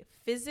she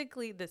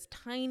physically, this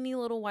tiny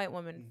little white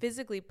woman,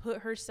 physically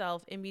put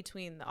herself in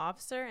between the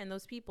officer and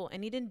those people,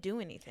 and he didn't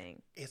do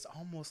anything. It's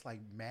almost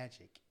like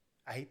magic.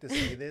 I hate to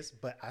say this,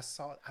 but I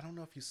don't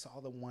know if you saw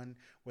the one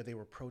where they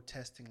were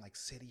protesting like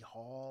City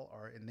Hall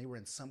and they were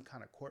in some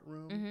kind of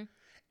courtroom.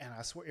 And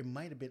I swear it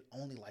might have been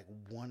only like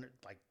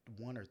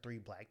one or three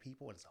Black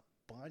people. And it's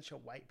a bunch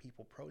of white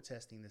people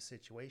protesting this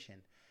situation.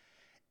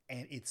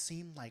 And it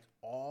seemed like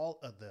all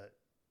of the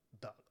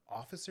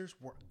officers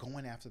were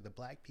going after the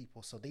Black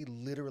people. So they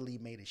literally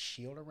made a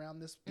shield around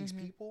these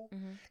people.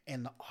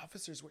 And the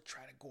officers would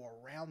try to go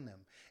around them.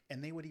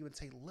 And they would even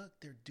say, look,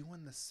 they're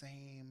doing the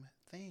same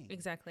thing.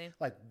 Exactly.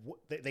 Like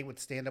they would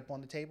stand up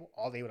on the table.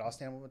 They would all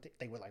stand up on the table.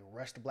 They would like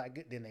rush the Black.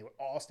 Then they would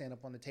all stand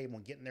up on the table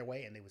and get in their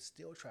way. And they would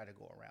still try to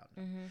go around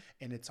them.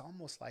 And it's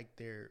almost like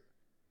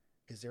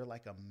is there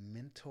like a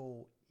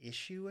mental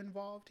issue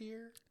involved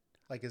here?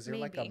 Like, is there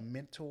like a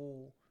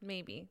mental?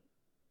 Maybe.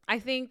 I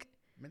think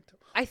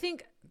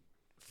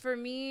for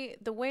me,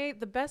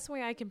 the best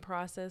way I can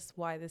process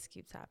why this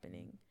keeps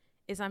happening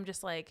is I'm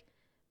just like,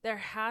 there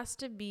has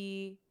to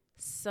be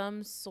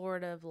some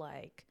sort of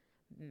like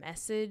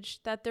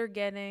message that they're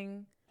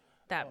getting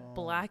that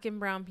Black and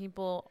brown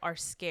people are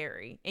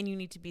scary and you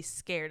need to be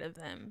scared of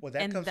them. Well,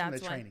 that comes from the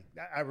training.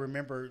 I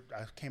remember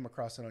I came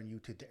across it on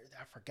YouTube.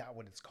 I forgot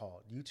what it's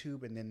called.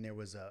 YouTube, and then there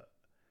was a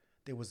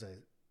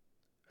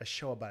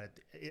show about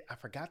it. I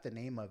forgot the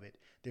name of it.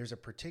 There's a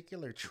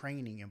particular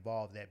training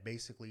involved that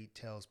basically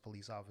tells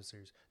police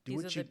officers,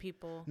 the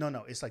people.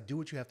 No, it's like do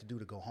what you have to do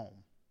to go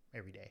home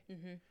every day.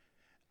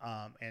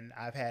 And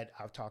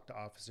I've talked to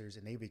officers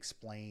and they've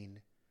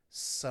explained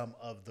some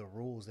of the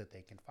rules that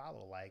they can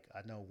follow. Like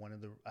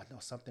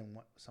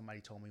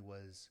somebody told me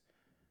was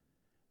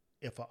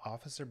if an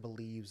officer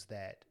believes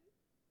that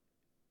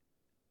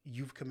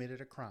you've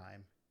committed a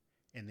crime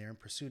and they're in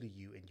pursuit of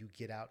you and you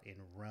get out and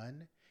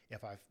run,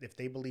 if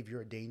they believe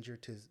you're a danger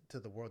to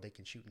the world, they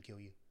can shoot and kill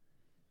you.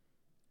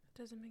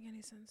 Doesn't make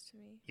any sense to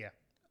me. Yeah.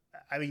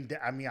 I mean,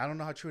 I don't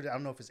know how true it is. I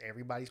don't know if it's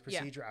everybody's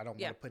procedure. I don't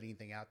want to put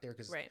anything out there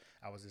because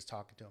I was just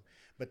talking to them.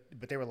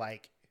 But they were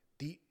like,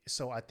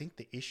 so I think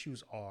the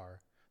issues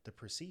are the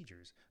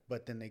procedures.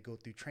 But then they go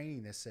through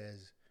training that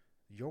says,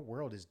 your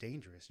world is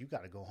dangerous. You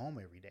got to go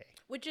home every day.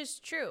 Which is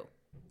true.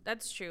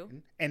 That's true.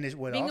 And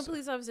being a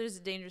police officer is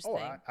a dangerous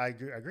thing. I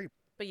agree.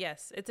 But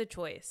yes, it's a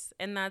choice.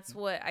 And that's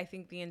what I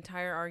think the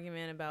entire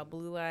argument about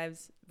blue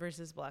lives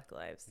versus Black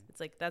lives. It's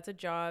like, that's a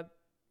job.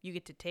 You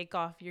get to take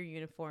off your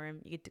uniform.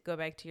 You get to go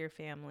back to your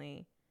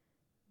family.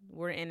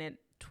 We're in it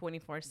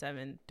 24/7,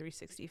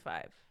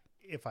 365.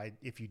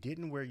 If you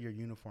didn't wear your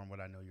uniform,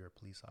 would I know you're a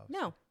police officer?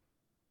 No.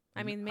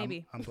 I mean,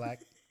 maybe. I'm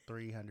Black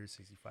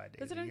 365 days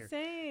that's what a year. I'm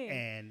saying.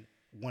 And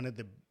one of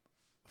the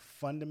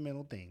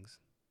fundamental things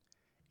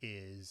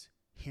is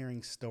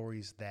hearing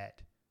stories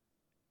that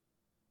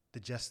the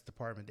Justice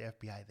Department, the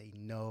FBI, they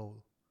know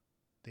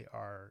there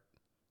are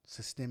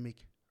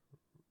systemic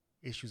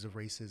issues of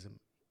racism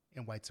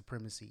and white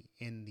supremacy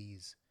in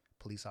these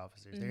police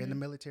officers. They're in the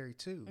military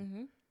too.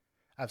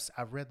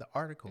 I've read the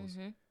articles,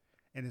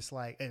 and it's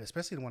like, and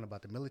especially the one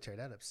about the military,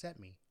 that upset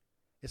me.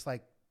 It's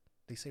like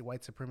they say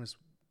white supremacists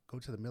go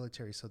to the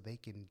military so they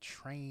can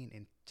train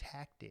in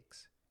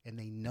tactics, and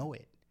they know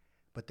it,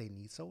 but they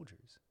need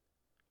soldiers.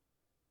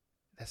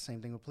 That's the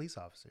same thing with police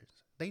officers.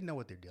 They know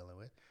what they're dealing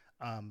with.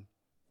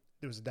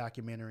 There was a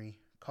documentary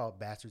called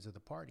Bastards of the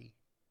Party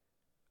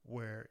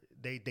where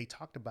they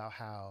talked about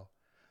how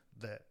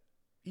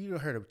you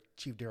heard of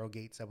Chief Daryl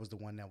Gates. That was the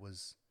one that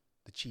was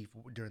the chief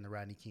during the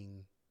Rodney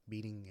King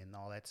beating and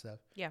all that stuff.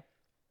 Yeah.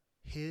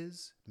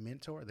 His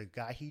mentor, the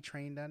guy he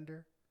trained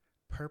under,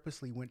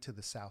 purposely went to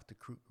the South to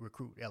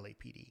recruit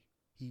LAPD.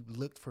 He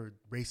looked for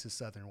racist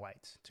Southern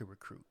whites to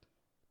recruit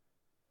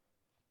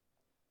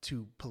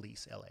to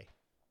police LA.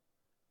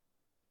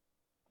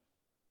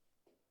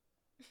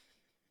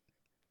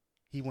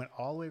 He went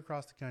all the way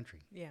across the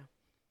country. Yeah.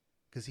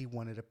 Because he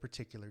wanted a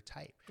particular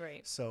type.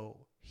 Right.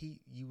 So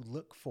you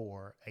look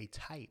for a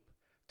type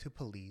to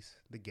police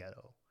the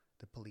ghetto,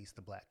 to police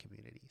the black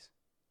communities.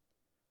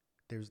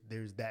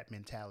 There's that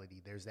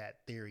mentality. There's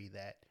that theory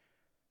that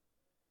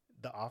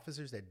the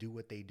officers that do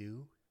what they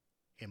do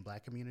in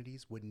black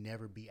communities would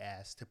never be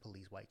asked to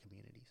police white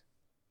communities.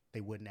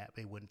 They wouldn't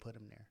put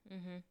them there.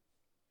 Mm-hmm.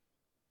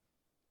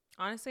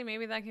 Honestly,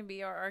 maybe that can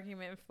be our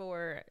argument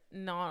for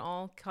not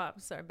all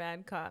cops are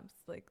bad cops.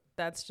 Like,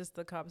 that's just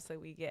the cops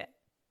that we get.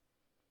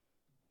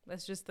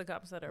 That's just the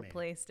cops that are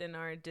placed in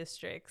our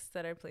districts,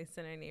 that are placed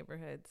in our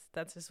neighborhoods.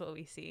 That's just what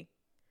we see.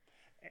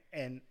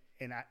 And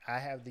I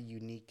have the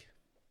unique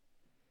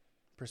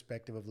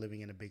perspective of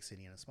living in a big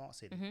city and a small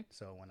city. Mm-hmm.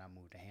 So when I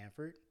moved to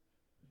Hanford,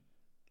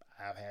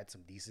 I've had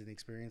some decent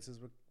experiences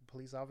with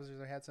police officers.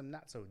 I had some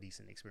not so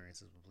decent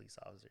experiences with police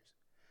officers.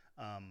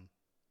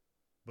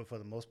 But for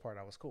the most part,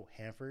 I was cool.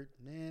 Hanford,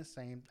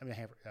 same. I mean,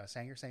 Hanford,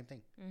 Sanger, same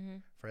thing. Mm-hmm.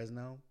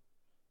 Fresno,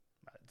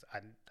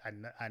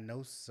 I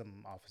know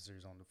some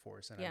officers on the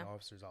force, and I know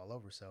officers all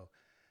over. So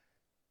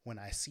when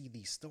I see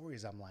these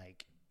stories, I'm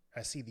like,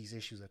 I see these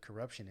issues of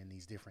corruption in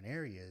these different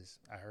areas.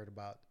 I heard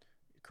about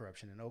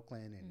corruption in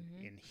Oakland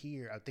and in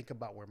here. I think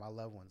about where my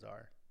loved ones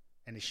are,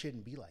 and it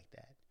shouldn't be like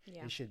that.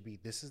 Yeah. It should be,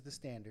 this is the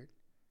standard.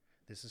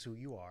 This is who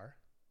you are.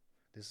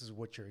 This is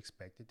what you're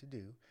expected to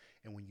do.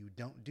 And when you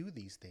don't do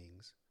these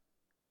things,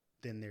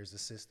 then there's a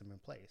system in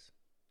place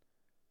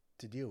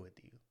to deal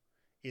with you.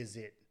 Is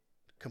it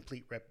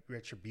complete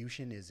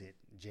retribution? Is it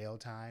jail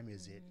time?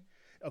 Is it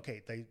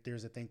okay?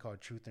 There's a thing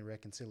called Truth and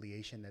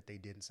Reconciliation that they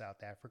did in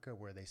South Africa,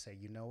 where they say,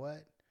 you know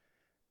what,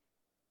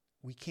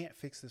 we can't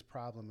fix this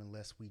problem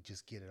unless we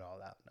just get it all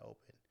out in the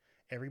open.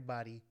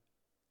 Everybody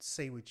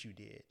say what you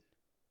did.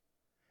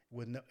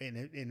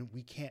 And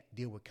we can't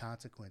deal with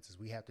consequences.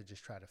 We have to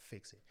just try to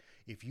fix it.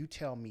 If you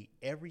tell me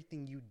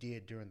everything you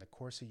did during the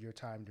course of your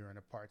time during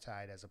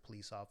apartheid as a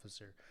police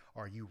officer,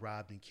 or you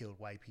robbed and killed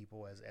white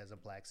people as a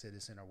black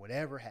citizen, or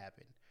whatever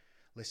happened,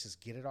 let's just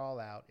get it all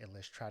out and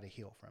let's try to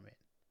heal from it.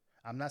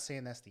 I'm not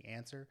saying that's the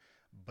answer,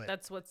 but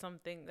that's what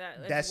something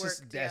that's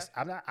worked, just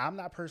I'm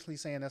not personally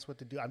saying that's what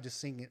to do. I'm just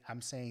saying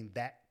I'm saying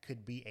that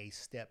could be a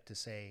step to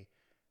say,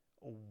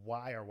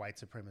 why are white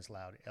supremacists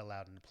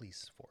allowed in the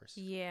police force?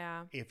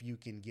 Yeah. If you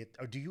can get,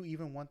 or do you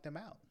even want them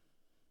out?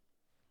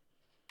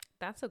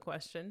 That's a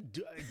question.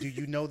 Do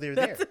you know they're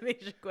there? That's a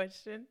major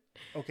question.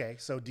 Okay,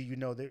 so do you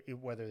know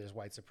whether there's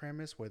white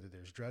supremacists, whether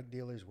there's drug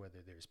dealers,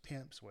 whether there's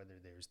pimps, whether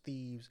there's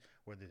thieves,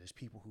 whether there's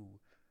people who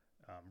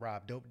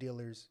rob dope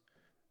dealers?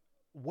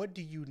 What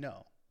do you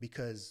know?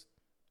 Because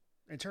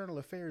internal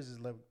affairs is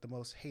the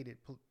most hated,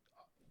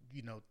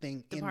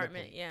 thing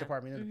Department in the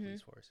Department of the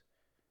police force.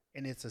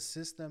 And it's a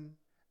system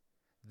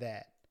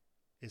that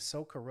is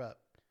so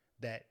corrupt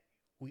that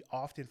we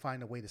often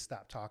find a way to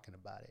stop talking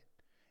about it.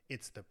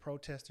 It's the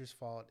protesters'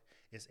 fault.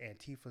 It's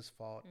Antifa's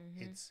fault.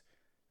 It's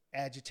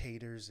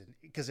agitators. And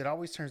because it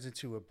always turns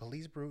into a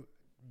police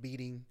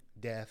beating,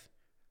 death,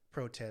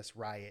 protest,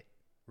 riot,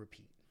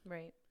 repeat.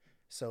 Right.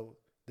 So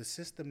the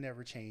system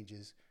never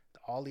changes.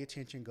 All the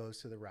attention goes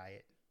to the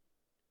riot.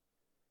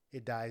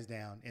 It dies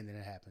down, and then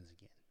it happens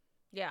again.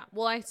 Yeah.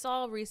 Well, I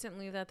saw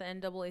recently that the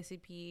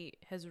NAACP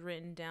has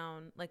written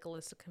down like a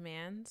list of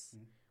commands,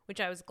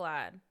 which I was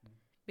glad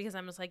because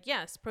I'm just like,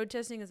 yes,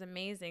 protesting is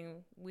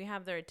amazing. We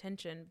have their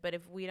attention. But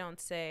if we don't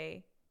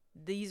say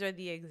these are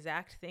the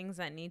exact things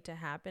that need to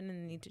happen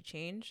and need to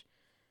change.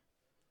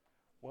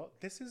 Well,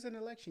 this is an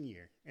election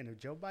year. And if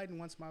Joe Biden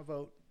wants my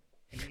vote,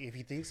 and if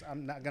he thinks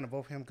I'm not going to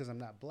vote for him because I'm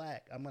not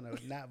black, I'm going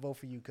to not vote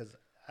for you because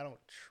I don't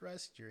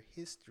trust your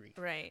history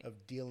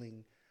of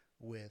dealing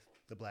with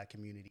the black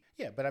community.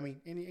 Yeah, but I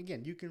mean, and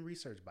again, you can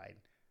research Biden.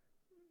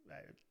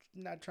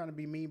 Not trying to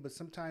be mean, but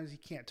sometimes he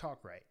can't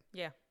talk right.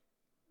 Yeah.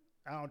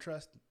 I don't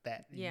trust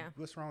that. Yeah.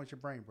 What's wrong with your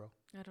brain, bro?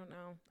 I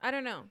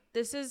don't know.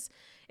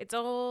 It's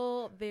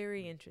all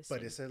very interesting.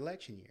 But it's an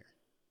election year.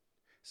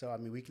 So, I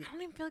mean, I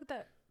don't even feel like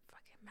that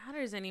fucking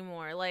matters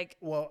anymore. Like,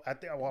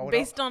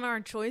 based on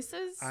our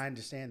choices? I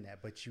understand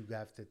that, but you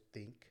have to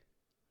think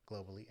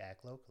globally,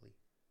 act locally.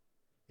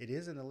 It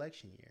is an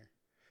election year.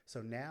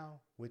 So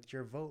now, with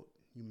your vote,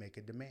 you make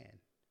a demand.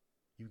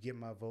 You get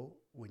my vote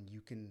when you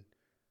can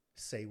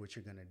say what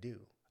you're going to do.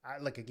 I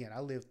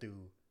lived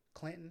through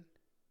Clinton,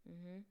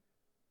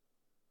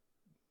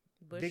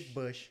 Bush, Big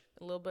Bush,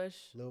 Little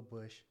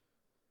Bush,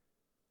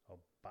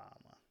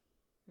 Obama.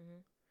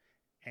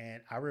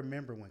 And I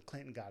remember when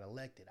Clinton got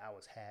elected, I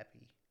was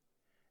happy.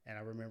 And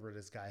I remember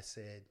this guy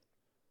said,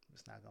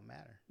 it's not going to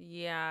matter.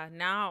 Yeah.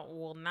 Now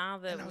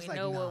that we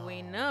know what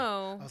we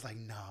know. I was like,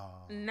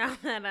 no. Now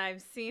that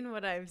I've seen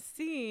what I've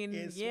seen.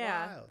 It's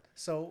wild.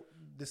 So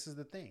this is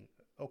the thing.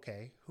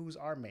 Okay. Who's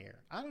our mayor?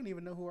 I don't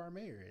even know who our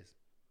mayor is.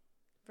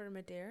 For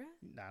Madera?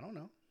 I don't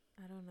know.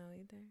 I don't know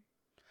either.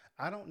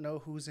 I don't know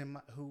who's in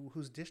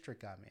whose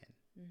district I'm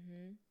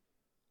in.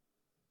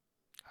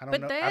 I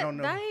don't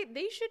know.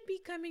 They should be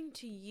coming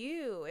to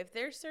you if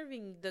they're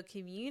serving the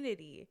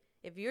community.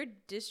 If you're a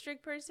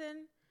district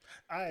person,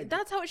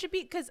 That's how it should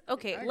be. Because,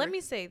 okay, I let agree.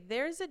 me say,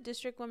 there's a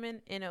district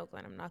woman in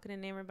Oakland. I'm not going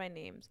to name her by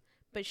names,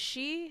 but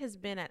she has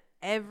been at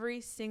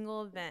every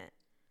single event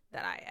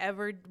that I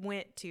ever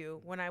went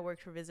to when I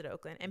worked for Visit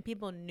Oakland. And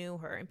people knew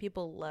her and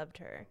people loved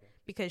her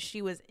because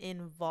she was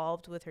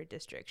involved with her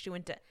district. She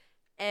went to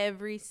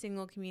every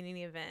single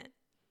community event.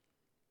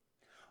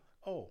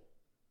 Oh,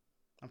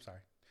 I'm sorry.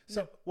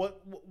 So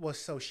what was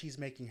so she's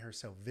making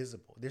herself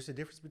visible? There's a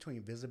difference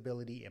between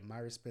visibility and my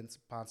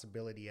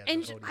responsibility as a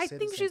And voting I citizen.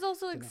 think she's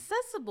also to know.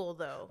 accessible,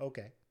 though.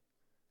 Okay.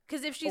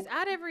 Because if she's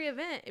at every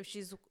event, if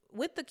she's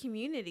with the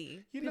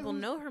community, people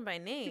know her by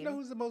name. You know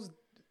who's the most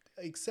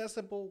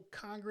accessible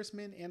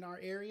congressman in our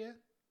area?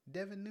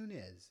 Devin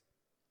Nunes.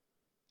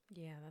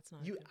 Yeah, that's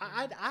not.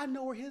 I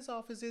know where his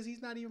office is.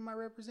 He's not even my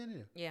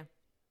representative. Yeah.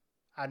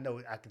 I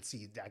know. I can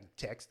see. I can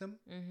text him.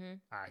 Mm-hmm.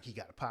 He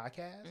got a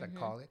podcast. I can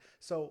call it.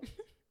 So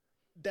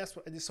that's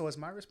what. So it's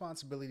my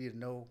responsibility to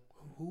know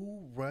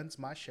who runs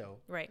my show.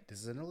 Right.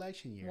 This is an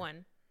election year.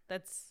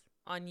 That's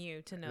on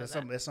you to know.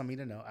 That's on me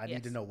to know. I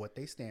need to know what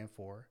they stand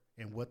for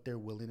and what they're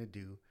willing to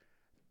do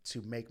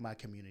to make my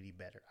community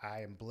better.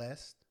 I am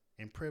blessed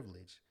and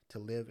privileged to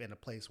live in a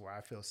place where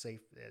I feel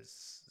safe,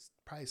 as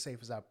probably safe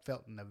as I've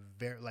felt in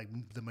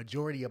the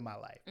majority of my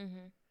life.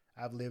 Mm-hmm.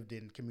 I've lived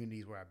in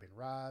communities where I've been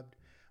robbed.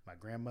 My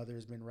grandmother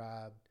has been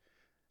robbed,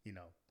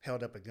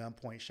 held up at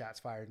gunpoint, shots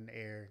fired in the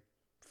air,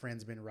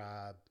 friends been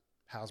robbed,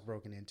 house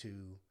broken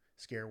into,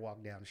 scared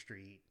walk down the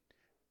street.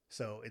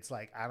 So it's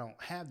like I don't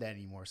have that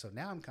anymore. So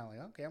now I'm kind of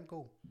like, okay, I'm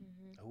cool.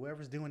 Mm-hmm.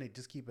 Whoever's doing it,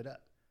 just keep it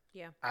up.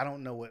 Yeah. I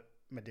don't know what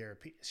Madera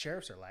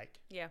sheriffs are like.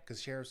 Yeah. Because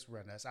sheriffs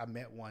run us. I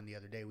met one the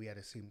other day. We had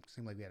seemed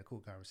like we had a cool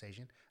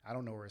conversation. I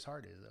don't know where his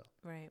heart is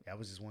though. Right. That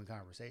was just one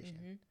conversation.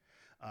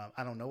 Mm-hmm.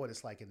 I don't know what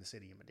it's like in the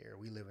city of Madera.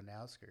 We live in the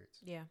outskirts.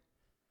 Yeah.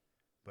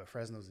 But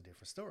Fresno's a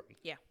different story.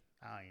 Yeah.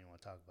 I don't even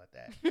want to talk about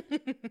that. I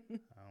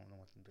don't know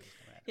what them dudes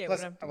come at. Yeah.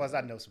 Plus,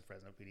 I know some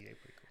Fresno PD. They're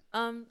pretty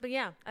cool. But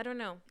yeah, I don't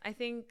know. I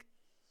think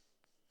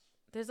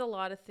there's a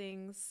lot of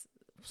things.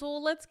 So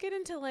let's get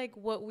into like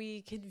what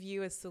we could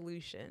view as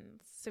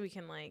solutions, so we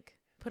can like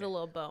put a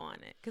little bow on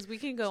it, because we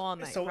can go all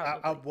night. So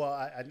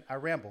I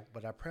ramble,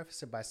 but I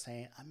preface it by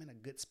saying I'm in a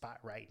good spot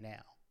right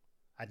now.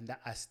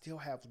 I still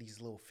have these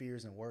little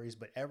fears and worries,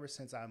 but ever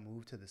since I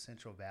moved to the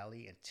Central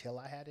Valley, until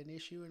I had an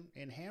issue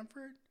in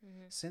Hanford,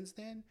 since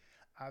then,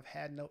 I've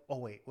had no. Oh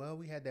wait, well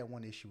we had that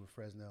one issue with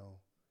Fresno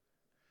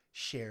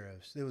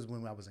sheriffs. It was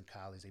when I was in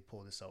college. They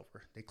pulled us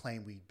over. They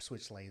claimed we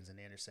switched lanes in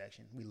the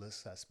intersection. We looked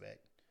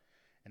suspect,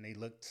 and they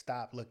looked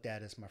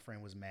at us. My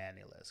friend was mad, and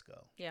they let us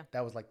go. Yeah,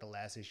 that was like the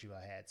last issue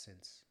I had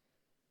since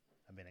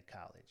I've been in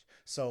college.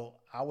 So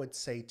I would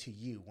say to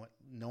you,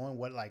 knowing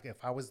what, like,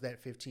 if I was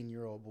that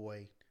 15-year-old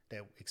boy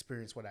that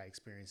experienced what I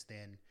experienced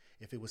then,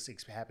 if it was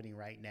happening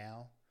right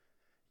now,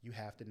 you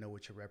have to know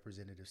what your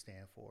representatives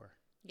stand for.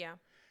 Yeah.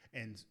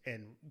 And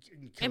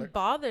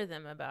bother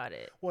them about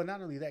it. Well,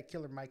 not only that,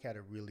 Killer Mike had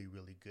a really,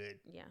 really good.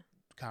 Yeah.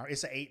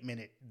 It's an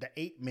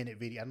 8-minute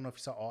video. I don't know if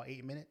you saw all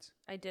 8 minutes.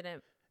 I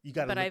didn't. You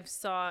got, but I've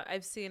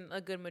seen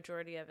a good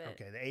majority of it.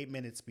 Okay, the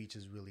 8-minute speech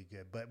is really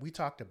good. But we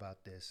talked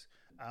about this.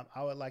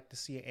 I would like to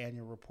see an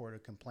annual report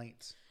of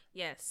complaints.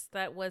 Yes,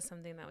 that was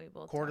something that we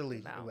both quarterly.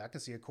 Talked about. I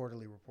can see a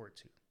quarterly report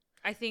too.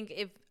 I think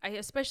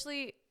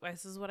especially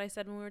this is what I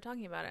said when we were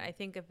talking about it. I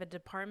think if a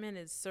department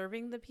is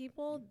serving the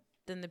people,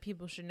 then the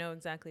people should know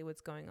exactly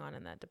what's going on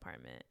in that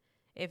department.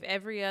 If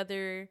every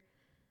other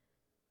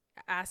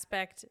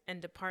aspect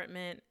and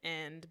department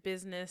and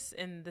business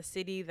in the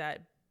city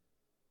that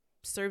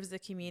serves the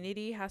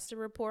community has to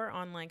report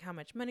on like how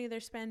much money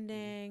they're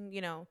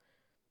spending,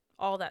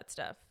 all that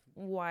stuff,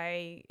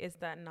 why is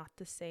that not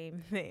the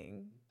same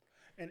thing?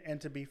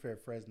 And to be fair,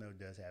 Fresno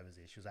does have his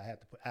issues.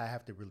 I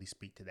have to really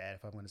speak to that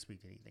if I'm going to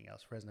speak to anything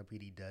else. Fresno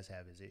PD does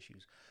have his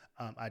issues.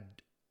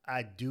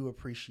 I do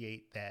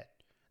appreciate that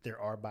there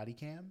are body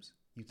cams.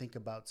 You think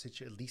about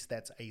at least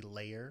that's a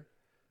layer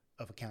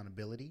of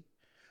accountability.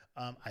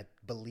 I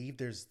believe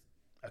there's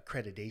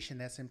accreditation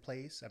that's in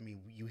place. I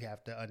mean, you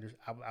have to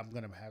I'm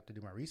going to have to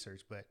do my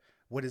research, but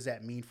what does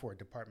that mean for a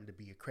department to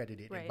be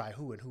accredited, and by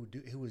who, and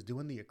who is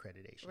doing the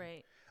accreditation?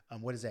 Right.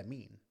 What does that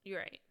mean?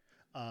 You're right.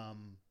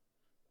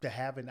 To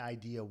have an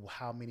idea of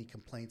how many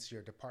complaints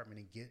your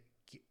department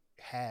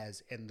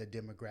has and the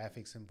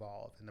demographics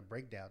involved and the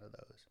breakdown of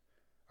those.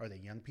 Are they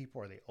young people?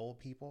 Are they old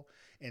people?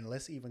 And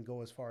let's even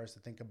go as far as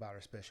to think about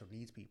our special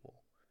needs people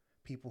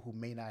who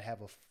may not have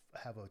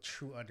a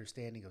true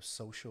understanding of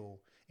social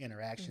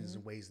interactions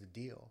and ways to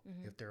deal.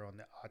 If they're on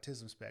the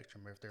autism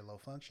spectrum or if they're low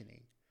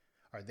functioning,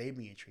 are they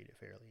being treated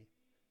fairly?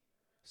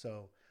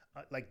 So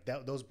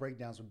those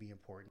breakdowns would be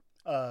important.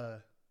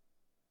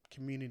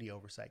 Community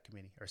oversight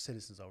committee or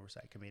citizens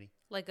oversight committee,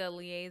 like a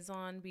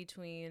liaison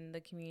between the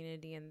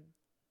community and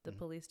the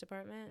police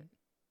department.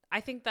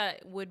 I think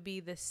that would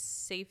be the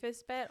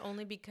safest bet,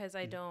 only because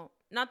I don't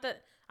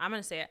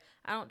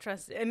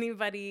trust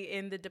anybody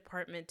in the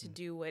department to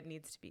do what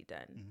needs to be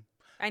done.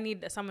 I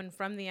need someone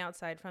from the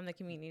outside, from the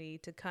community,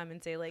 to come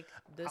and say, like,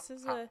 this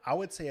is I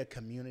would say a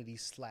community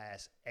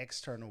 /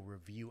 external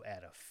review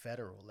at a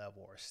federal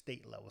level or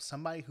state level.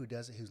 Somebody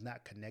who's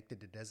not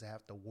connected, that doesn't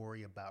have to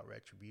worry about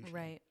retribution.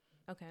 Right.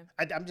 Okay.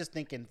 I'm just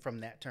thinking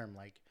from that term,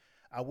 like,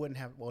 I wouldn't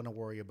want to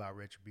worry about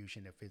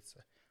retribution if it's,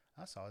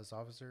 I saw this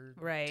officer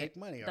take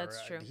money, That's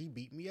or true. he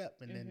beat me up,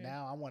 and then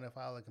now I want to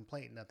file a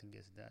complaint, nothing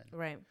gets done.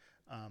 Right.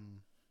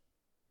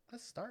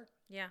 Let's start.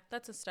 Yeah,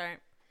 that's a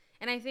start.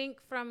 And I think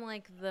from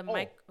like the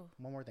one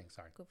more thing.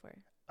 Sorry. Go for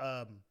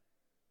it.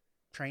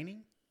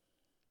 Training.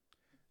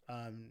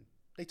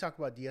 They talk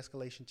about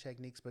de-escalation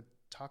techniques, but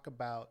talk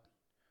about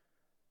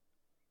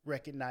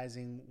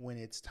recognizing when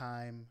it's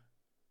time.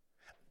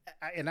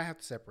 And I have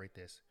to separate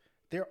this.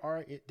 There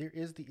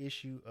is the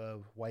issue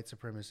of white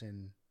supremacy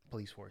in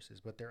police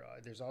forces, but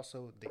there's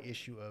also the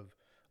issue of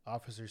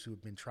officers who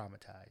have been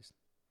traumatized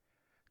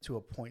to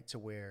a point to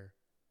where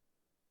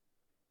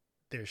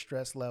their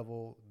stress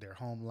level, their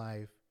home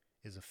life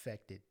is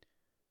affected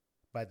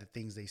by the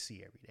things they see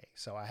every day.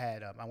 So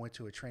I went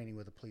to a training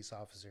with a police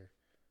officer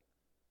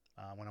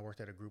when I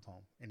worked at a group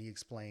home, and he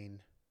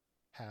explained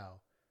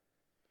how,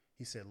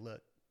 he said,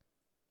 look,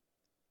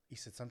 he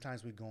said,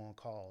 sometimes we go on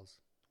calls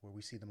where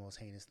we see the most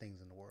heinous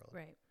things in the world.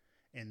 Right.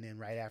 And then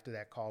right after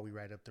that call, we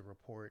write up the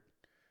report.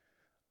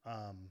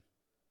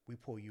 We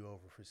pull you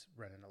over for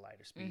running a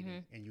lighter speed,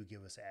 and you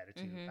give us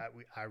attitude.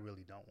 I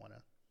really don't want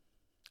to.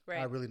 Right.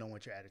 I really don't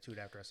want your attitude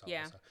after I saw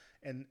this.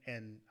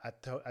 And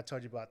I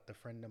told you about the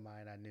friend of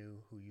mine I knew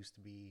who used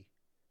to be,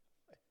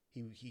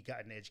 he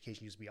got an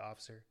education, used to be an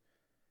officer,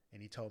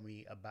 and he told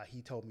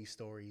me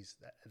stories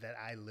that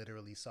I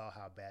literally saw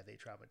how bad they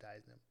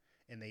traumatized them,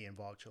 and they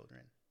involved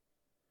children.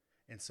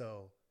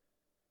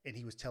 And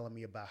he was telling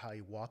me about how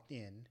he walked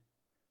in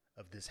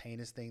of this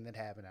heinous thing that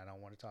happened. I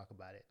don't want to talk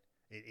about it.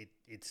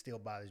 It still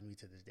bothers me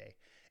to this day.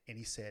 And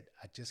he said,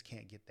 I just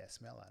can't get that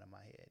smell out of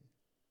my head.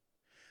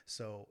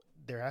 So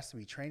there has to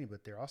be training,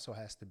 but there also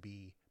has to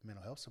be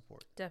mental health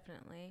support.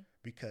 Definitely.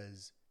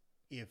 Because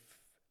if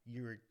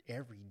you're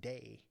every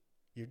day,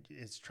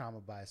 it's trauma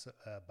by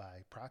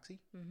proxy.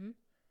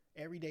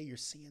 Every day you're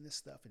seeing this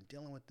stuff and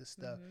dealing with this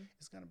stuff,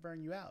 it's going to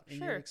burn you out. And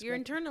sure, you're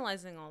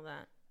internalizing all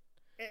that.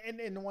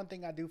 And the one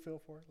thing I do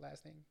feel for,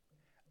 last thing,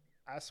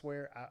 I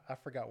swear I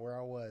forgot where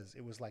I was.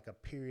 It was like a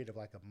period of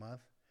like a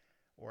month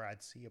where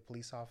I'd see a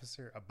police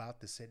officer about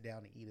to sit down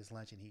and eat his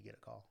lunch, and he'd get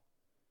a call.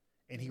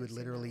 And he would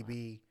literally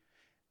be,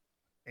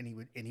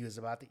 and he was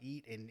about to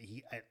eat, and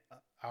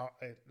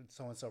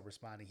so-and-so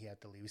responding, he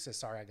had to leave. He said,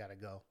 sorry, I got to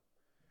go.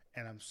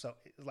 And I'm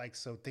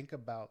so think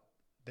about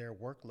their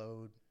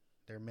workload,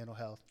 their mental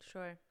health.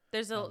 Sure.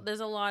 There's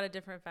a lot of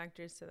different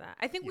factors to that.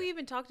 I think we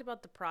even talked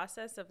about the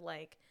process of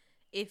like,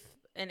 if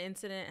an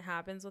incident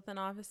happens with an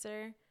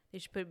officer, they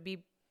should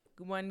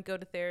go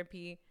to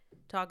therapy,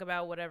 talk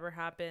about whatever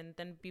happened,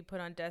 then be put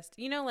on desk.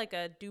 Like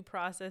a due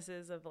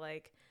processes of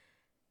like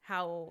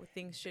how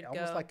things should go.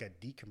 Almost like a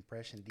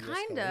decompression, de-escalation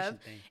kind of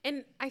thing.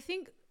 And I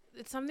think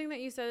it's something that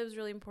you said was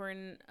really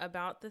important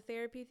about the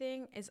therapy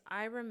thing is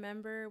I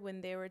remember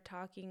when they were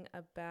talking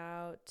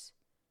about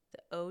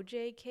the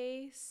OJ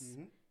case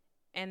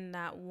and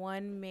that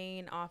one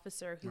main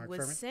officer who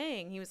was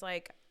saying, he was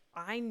like,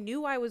 I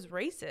knew I was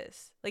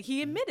racist. Like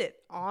he admitted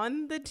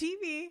on the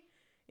TV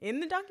in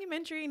the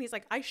documentary, and he's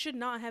like, I should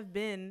not have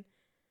been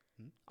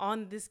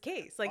on this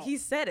case. Like he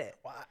said it.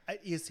 Well,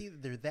 you see,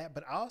 there's that,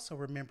 but I also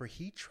remember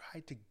he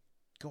tried to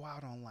go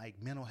out on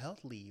like mental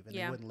health leave, and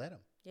they wouldn't let him.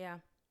 Yeah.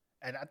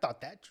 And I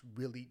thought that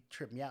really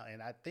tripped me out,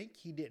 and I think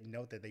he didn't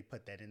know that they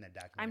put that in that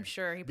documentary. I'm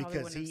sure he probably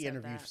wouldn't have said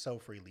interviewed that. so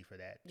freely for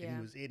that. Yeah.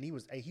 And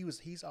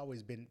he's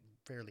always been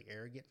fairly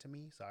arrogant to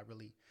me, so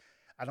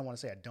I don't want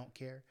to say I don't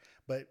care,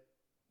 but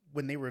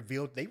when they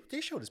revealed,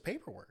 they showed his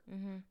paperwork.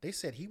 They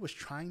said he was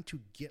trying to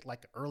get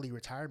like early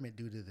retirement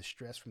due to the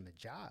stress from the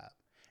job.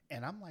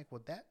 And I'm like,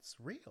 well, that's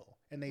real.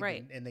 And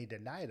they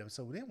denied him.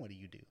 So then what do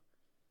you do?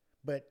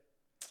 But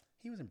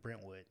he was in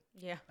Brentwood.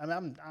 Yeah.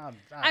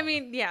 I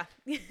mean, yeah.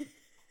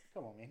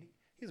 Come on, man.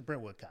 He's a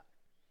Brentwood cop.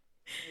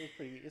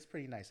 It's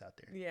pretty nice out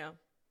there. Yeah.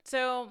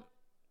 So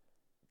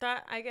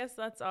I guess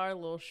that's our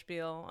little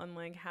spiel on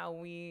like how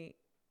we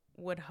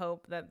would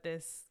hope that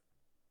this,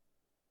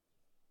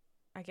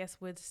 I guess,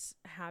 would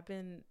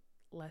happen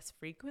less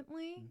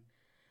frequently.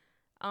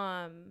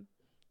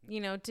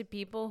 To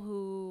people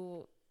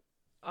who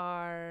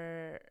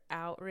are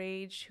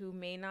outraged, who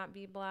may not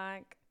be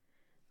Black,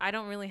 I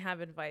don't really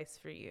have advice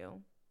for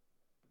you.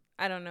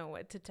 I don't know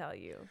what to tell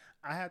you.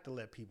 I have to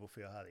let people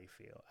feel how they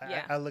feel.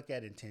 Yeah. I look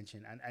at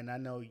intention, and I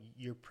know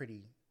you're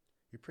pretty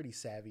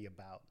savvy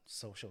about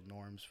social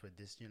norms for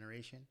this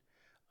generation,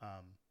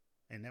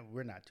 and that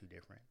we're not too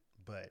different.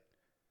 But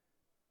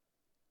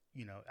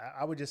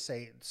I would just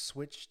say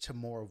switch to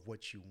more of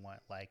what you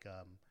want. Like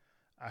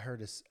I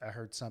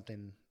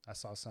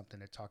saw something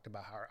that talked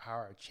about how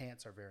our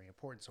chants are very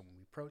important. So when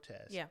we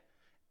protest,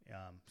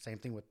 same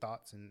thing with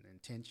thoughts and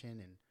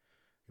intention, and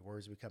your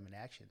words becoming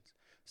actions.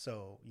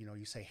 So,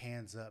 you say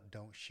hands up,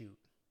 don't shoot.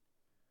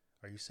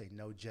 Or you say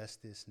no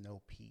justice,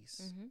 no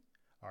peace.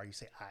 Or you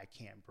say I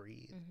can't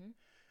breathe.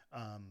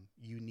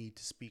 You need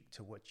to speak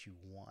to what you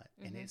want.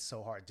 And it's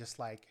so hard. Just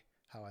like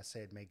how I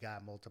said, may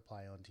God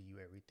multiply unto you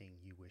everything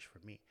you wish for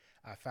me.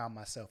 I found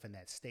myself in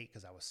that state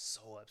because I was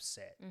so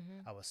upset.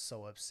 I was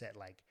so upset.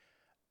 Like,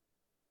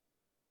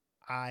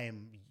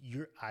 I'm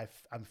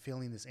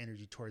feeling this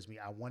energy towards me.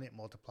 I want it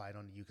multiplied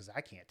onto you because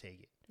I can't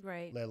take it.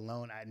 Right. Let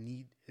alone I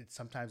need it.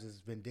 Sometimes it's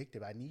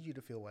vindictive. I need you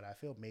to feel what I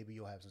feel. Maybe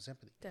you'll have some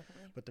sympathy.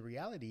 Definitely. But the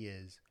reality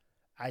is,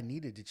 I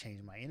needed to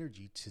change my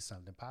energy to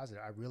something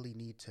positive. I really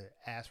need to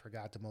ask for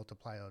God to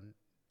multiply on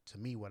to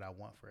me what I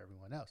want for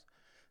everyone else.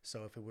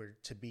 So if it were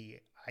to be,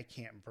 I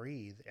can't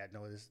breathe. I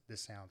know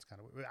this sounds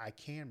kind of weird. I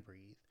can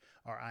breathe,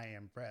 or I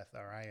am breath,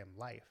 or I am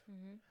life.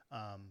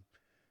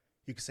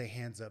 You could say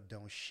hands up,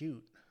 don't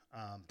shoot.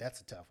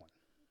 That's a tough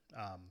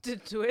one. To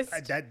twist.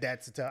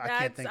 That's a tough. I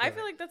can't think. I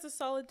feel like that's a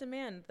solid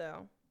demand,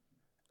 though.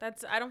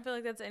 I don't feel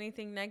like that's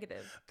anything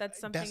negative. That's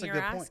something you're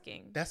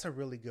asking. Point. That's a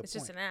really good point. It's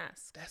just an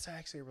ask. That's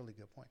actually a really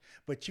good point.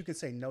 But you can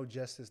say no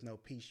justice, no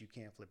peace. You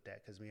can't flip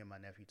that because me and my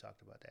nephew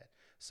talked about that.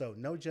 So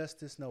no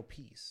justice, no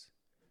peace.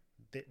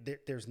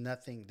 There's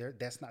nothing there.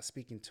 That's not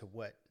speaking to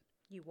what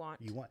you want.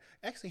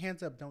 Actually,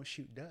 hands up, don't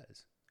shoot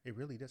does. It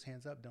really does.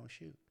 Hands up, don't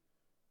shoot.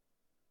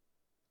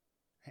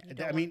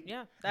 That's fair.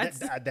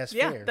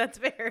 Yeah, that's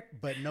fair.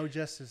 But no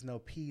justice, no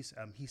peace.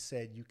 He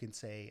said you can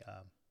say,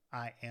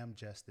 I am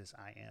justice,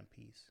 I am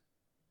peace.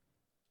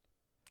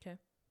 Okay.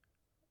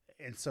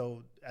 And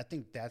so I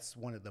think that's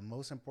one of the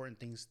most important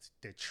things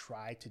to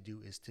try to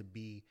do is to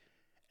be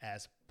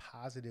as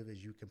positive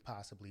as you can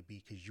possibly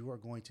be, because you are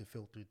going to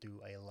filter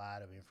through a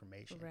lot of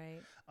information.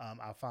 Right.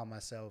 I found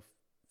myself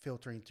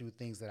filtering through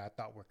things that I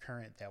thought were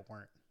current that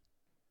weren't.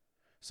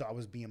 So I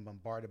was being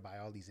bombarded by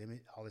all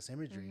this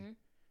imagery,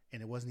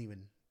 and it wasn't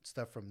even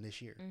stuff from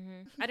this year.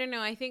 I don't know.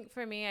 I think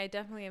for me, I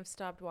definitely have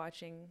stopped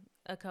watching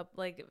a couple.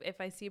 Like if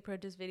I see a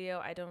protest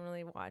video, I don't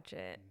really watch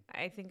it.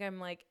 I think I'm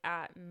like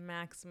at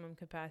maximum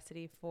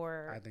capacity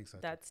for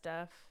that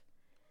stuff.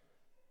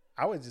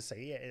 I would just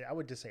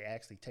say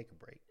actually take a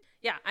break.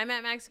 Yeah, I'm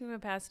at maximum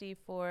capacity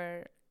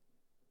for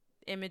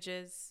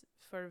images,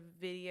 for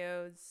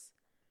videos,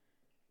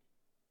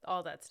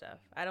 all that stuff.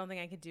 I don't think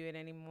I could do it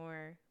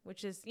anymore,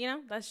 which is,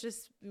 that's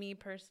just me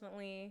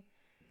personally.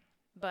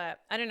 But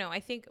I don't know. I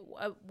think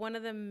one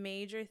of the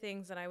major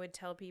things that I would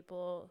tell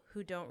people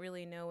who don't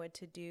really know what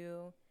to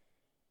do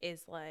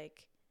is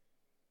like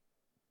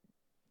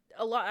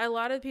a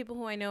lot of people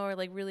who I know are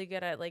like really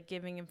good at like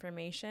giving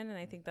information. And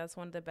I think that's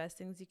one of the best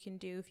things you can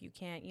do if you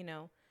can't,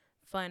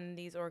 fund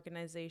these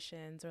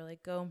organizations or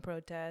like go and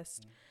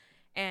protest.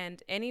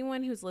 And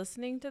anyone who's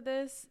listening to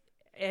this,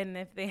 and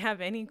if they have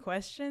any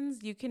questions,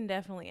 you can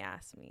definitely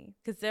ask me,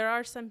 because there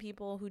are some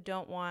people who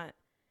don't want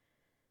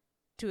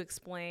to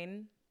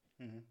explain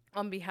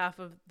on behalf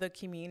of the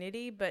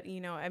community. But,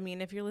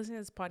 if you're listening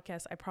to this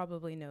podcast, I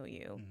probably know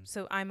you.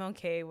 So I'm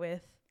okay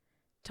with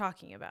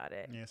talking about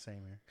it. Yeah,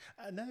 same here.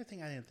 Another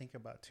thing I didn't think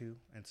about too,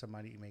 and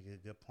somebody make a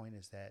good point,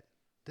 is that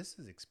this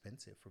is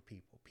expensive for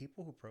people.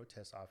 People who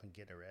protest often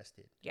get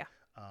arrested. Yeah.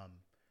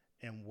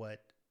 And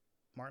what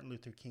Martin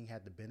Luther King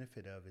had the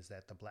benefit of is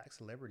that the black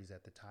celebrities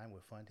at the time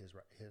would fund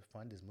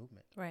his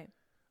movement. Right.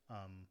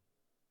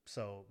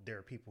 So there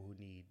are people who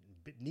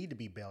need to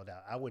be bailed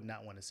out. I would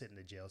not want to sit in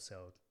the jail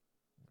cell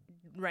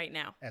right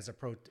now as a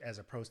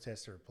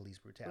protester of police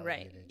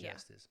brutality and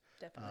injustice.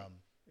 Yeah,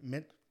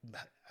 definitely.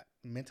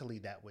 Mentally,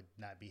 that would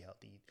not be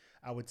healthy.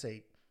 I would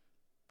say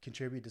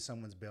contribute to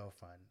someone's bail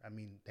fund. I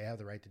mean, they have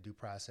the right to due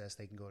process.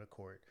 They can go to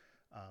court.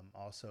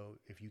 Also,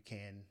 if you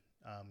can,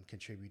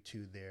 contribute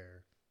to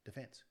their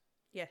defense.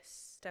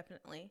 Yes,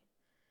 definitely.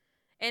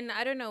 And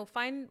I don't know,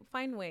 find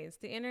ways.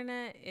 The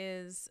internet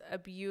is a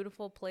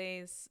beautiful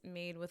place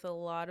made with a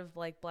lot of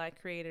like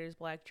black creators,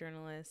 black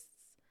journalists,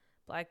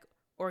 black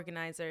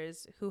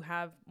organizers who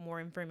have more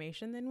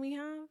information than we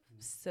have.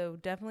 So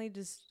definitely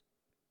just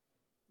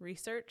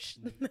research.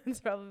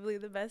 That's probably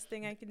the best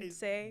thing I can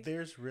say.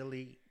 There's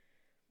really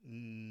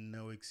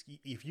no excuse.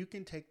 If you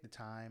can take the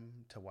time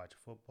to watch a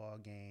football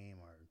game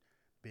or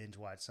binge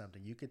watch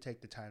something, you could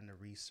take the time to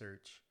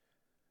research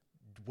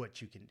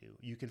what you can do.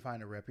 You can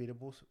find a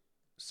reputable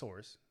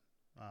source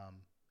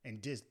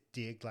and just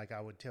dig, like I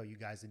would tell you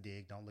guys to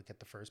dig. Don't look at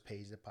the first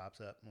page that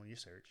pops up on your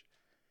search,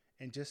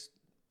 and just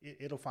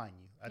it'll find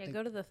you. I think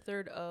go to the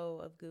third O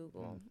of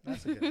Google.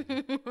 That's a good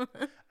idea.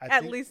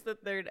 At least the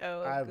third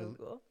O of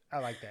Google. I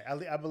like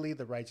that. I believe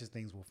the righteous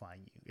things will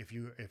find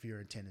you if your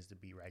intent is to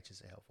be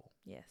righteous and helpful.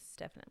 Yes,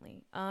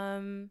 definitely.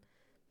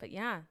 But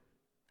yeah,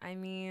 I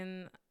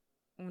mean,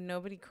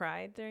 nobody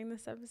cried during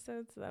this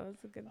episode, so that was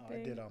a good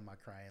thing. I did all my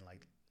crying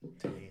like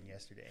today and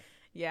yesterday.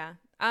 Yeah.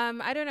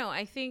 I don't know.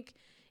 I think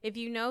if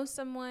you know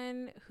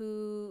someone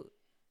who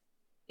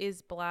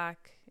is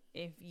black,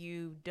 if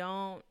you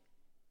don't,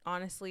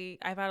 honestly,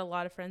 I've had a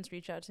lot of friends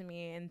reach out to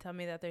me and tell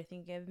me that they're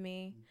thinking of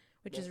me,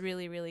 which is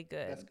really, really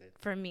good. That's good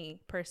for me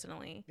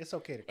personally. It's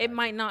okay to cry. It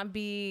might not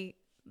be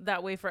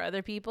that way for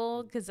other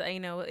people, because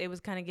it was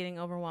kind of getting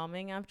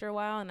overwhelming after a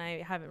while, and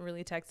I haven't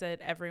really texted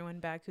everyone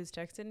back who's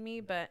texted me,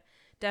 but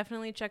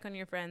definitely check on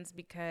your friends,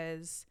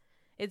 because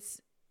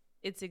it's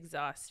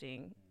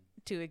exhausting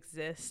to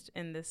exist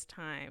in this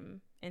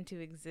time and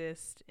to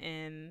exist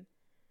in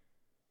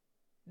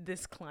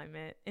this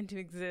climate and to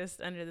exist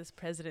under this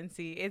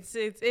presidency. It's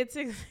it's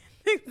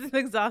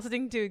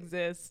exhausting to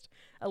exist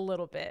a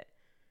little bit.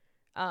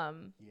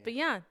 But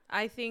yeah,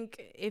 I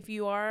think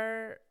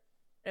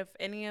if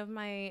any of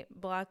my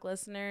Black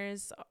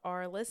listeners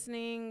are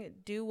listening,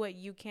 do what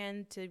you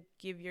can to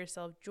give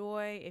yourself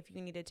joy. If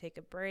you need to take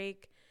a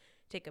break,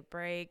 take a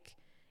break.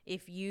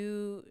 If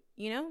you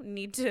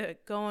need to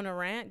go on a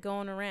rant, go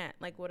on a rant.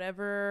 Like,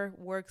 whatever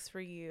works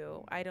for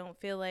you. I don't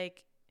feel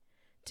like,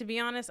 to be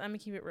honest, I'm going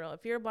to keep it real.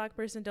 If you're a Black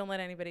person, don't let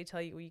anybody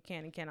tell you what you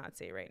can and cannot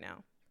say right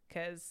now,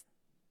 because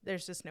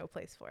there's just no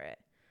place for it.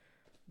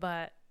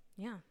 But,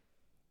 yeah.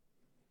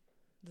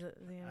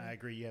 I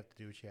agree. You have to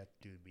do what you have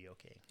to do to be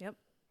okay. Yep.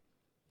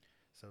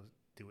 So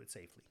do it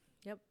safely.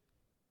 Yep.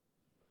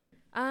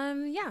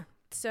 Yeah.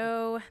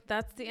 So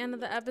that's the end of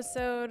the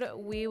episode.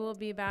 We will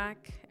be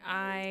back.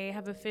 I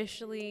have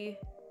officially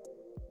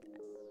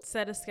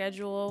set a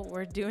schedule.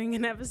 We're doing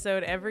an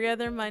episode every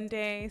other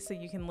Monday, so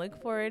you can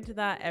look forward to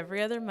that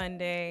every other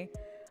Monday.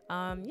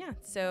 Yeah.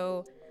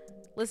 So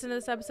listen to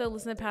this episode,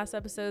 listen to past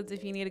episodes.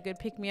 If you need a good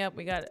pick me up,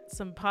 we got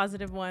some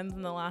positive ones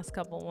in the last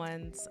couple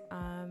ones.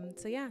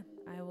 So yeah,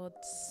 I will.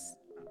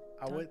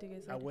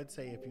 I would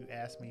say if you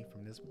ask me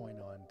from this point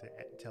on to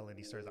tell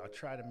any stories, I'll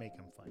try to make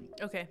them funny.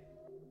 Okay.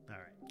 All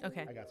right.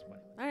 Okay. I got some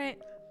funny. All right.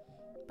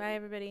 Bye,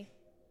 everybody.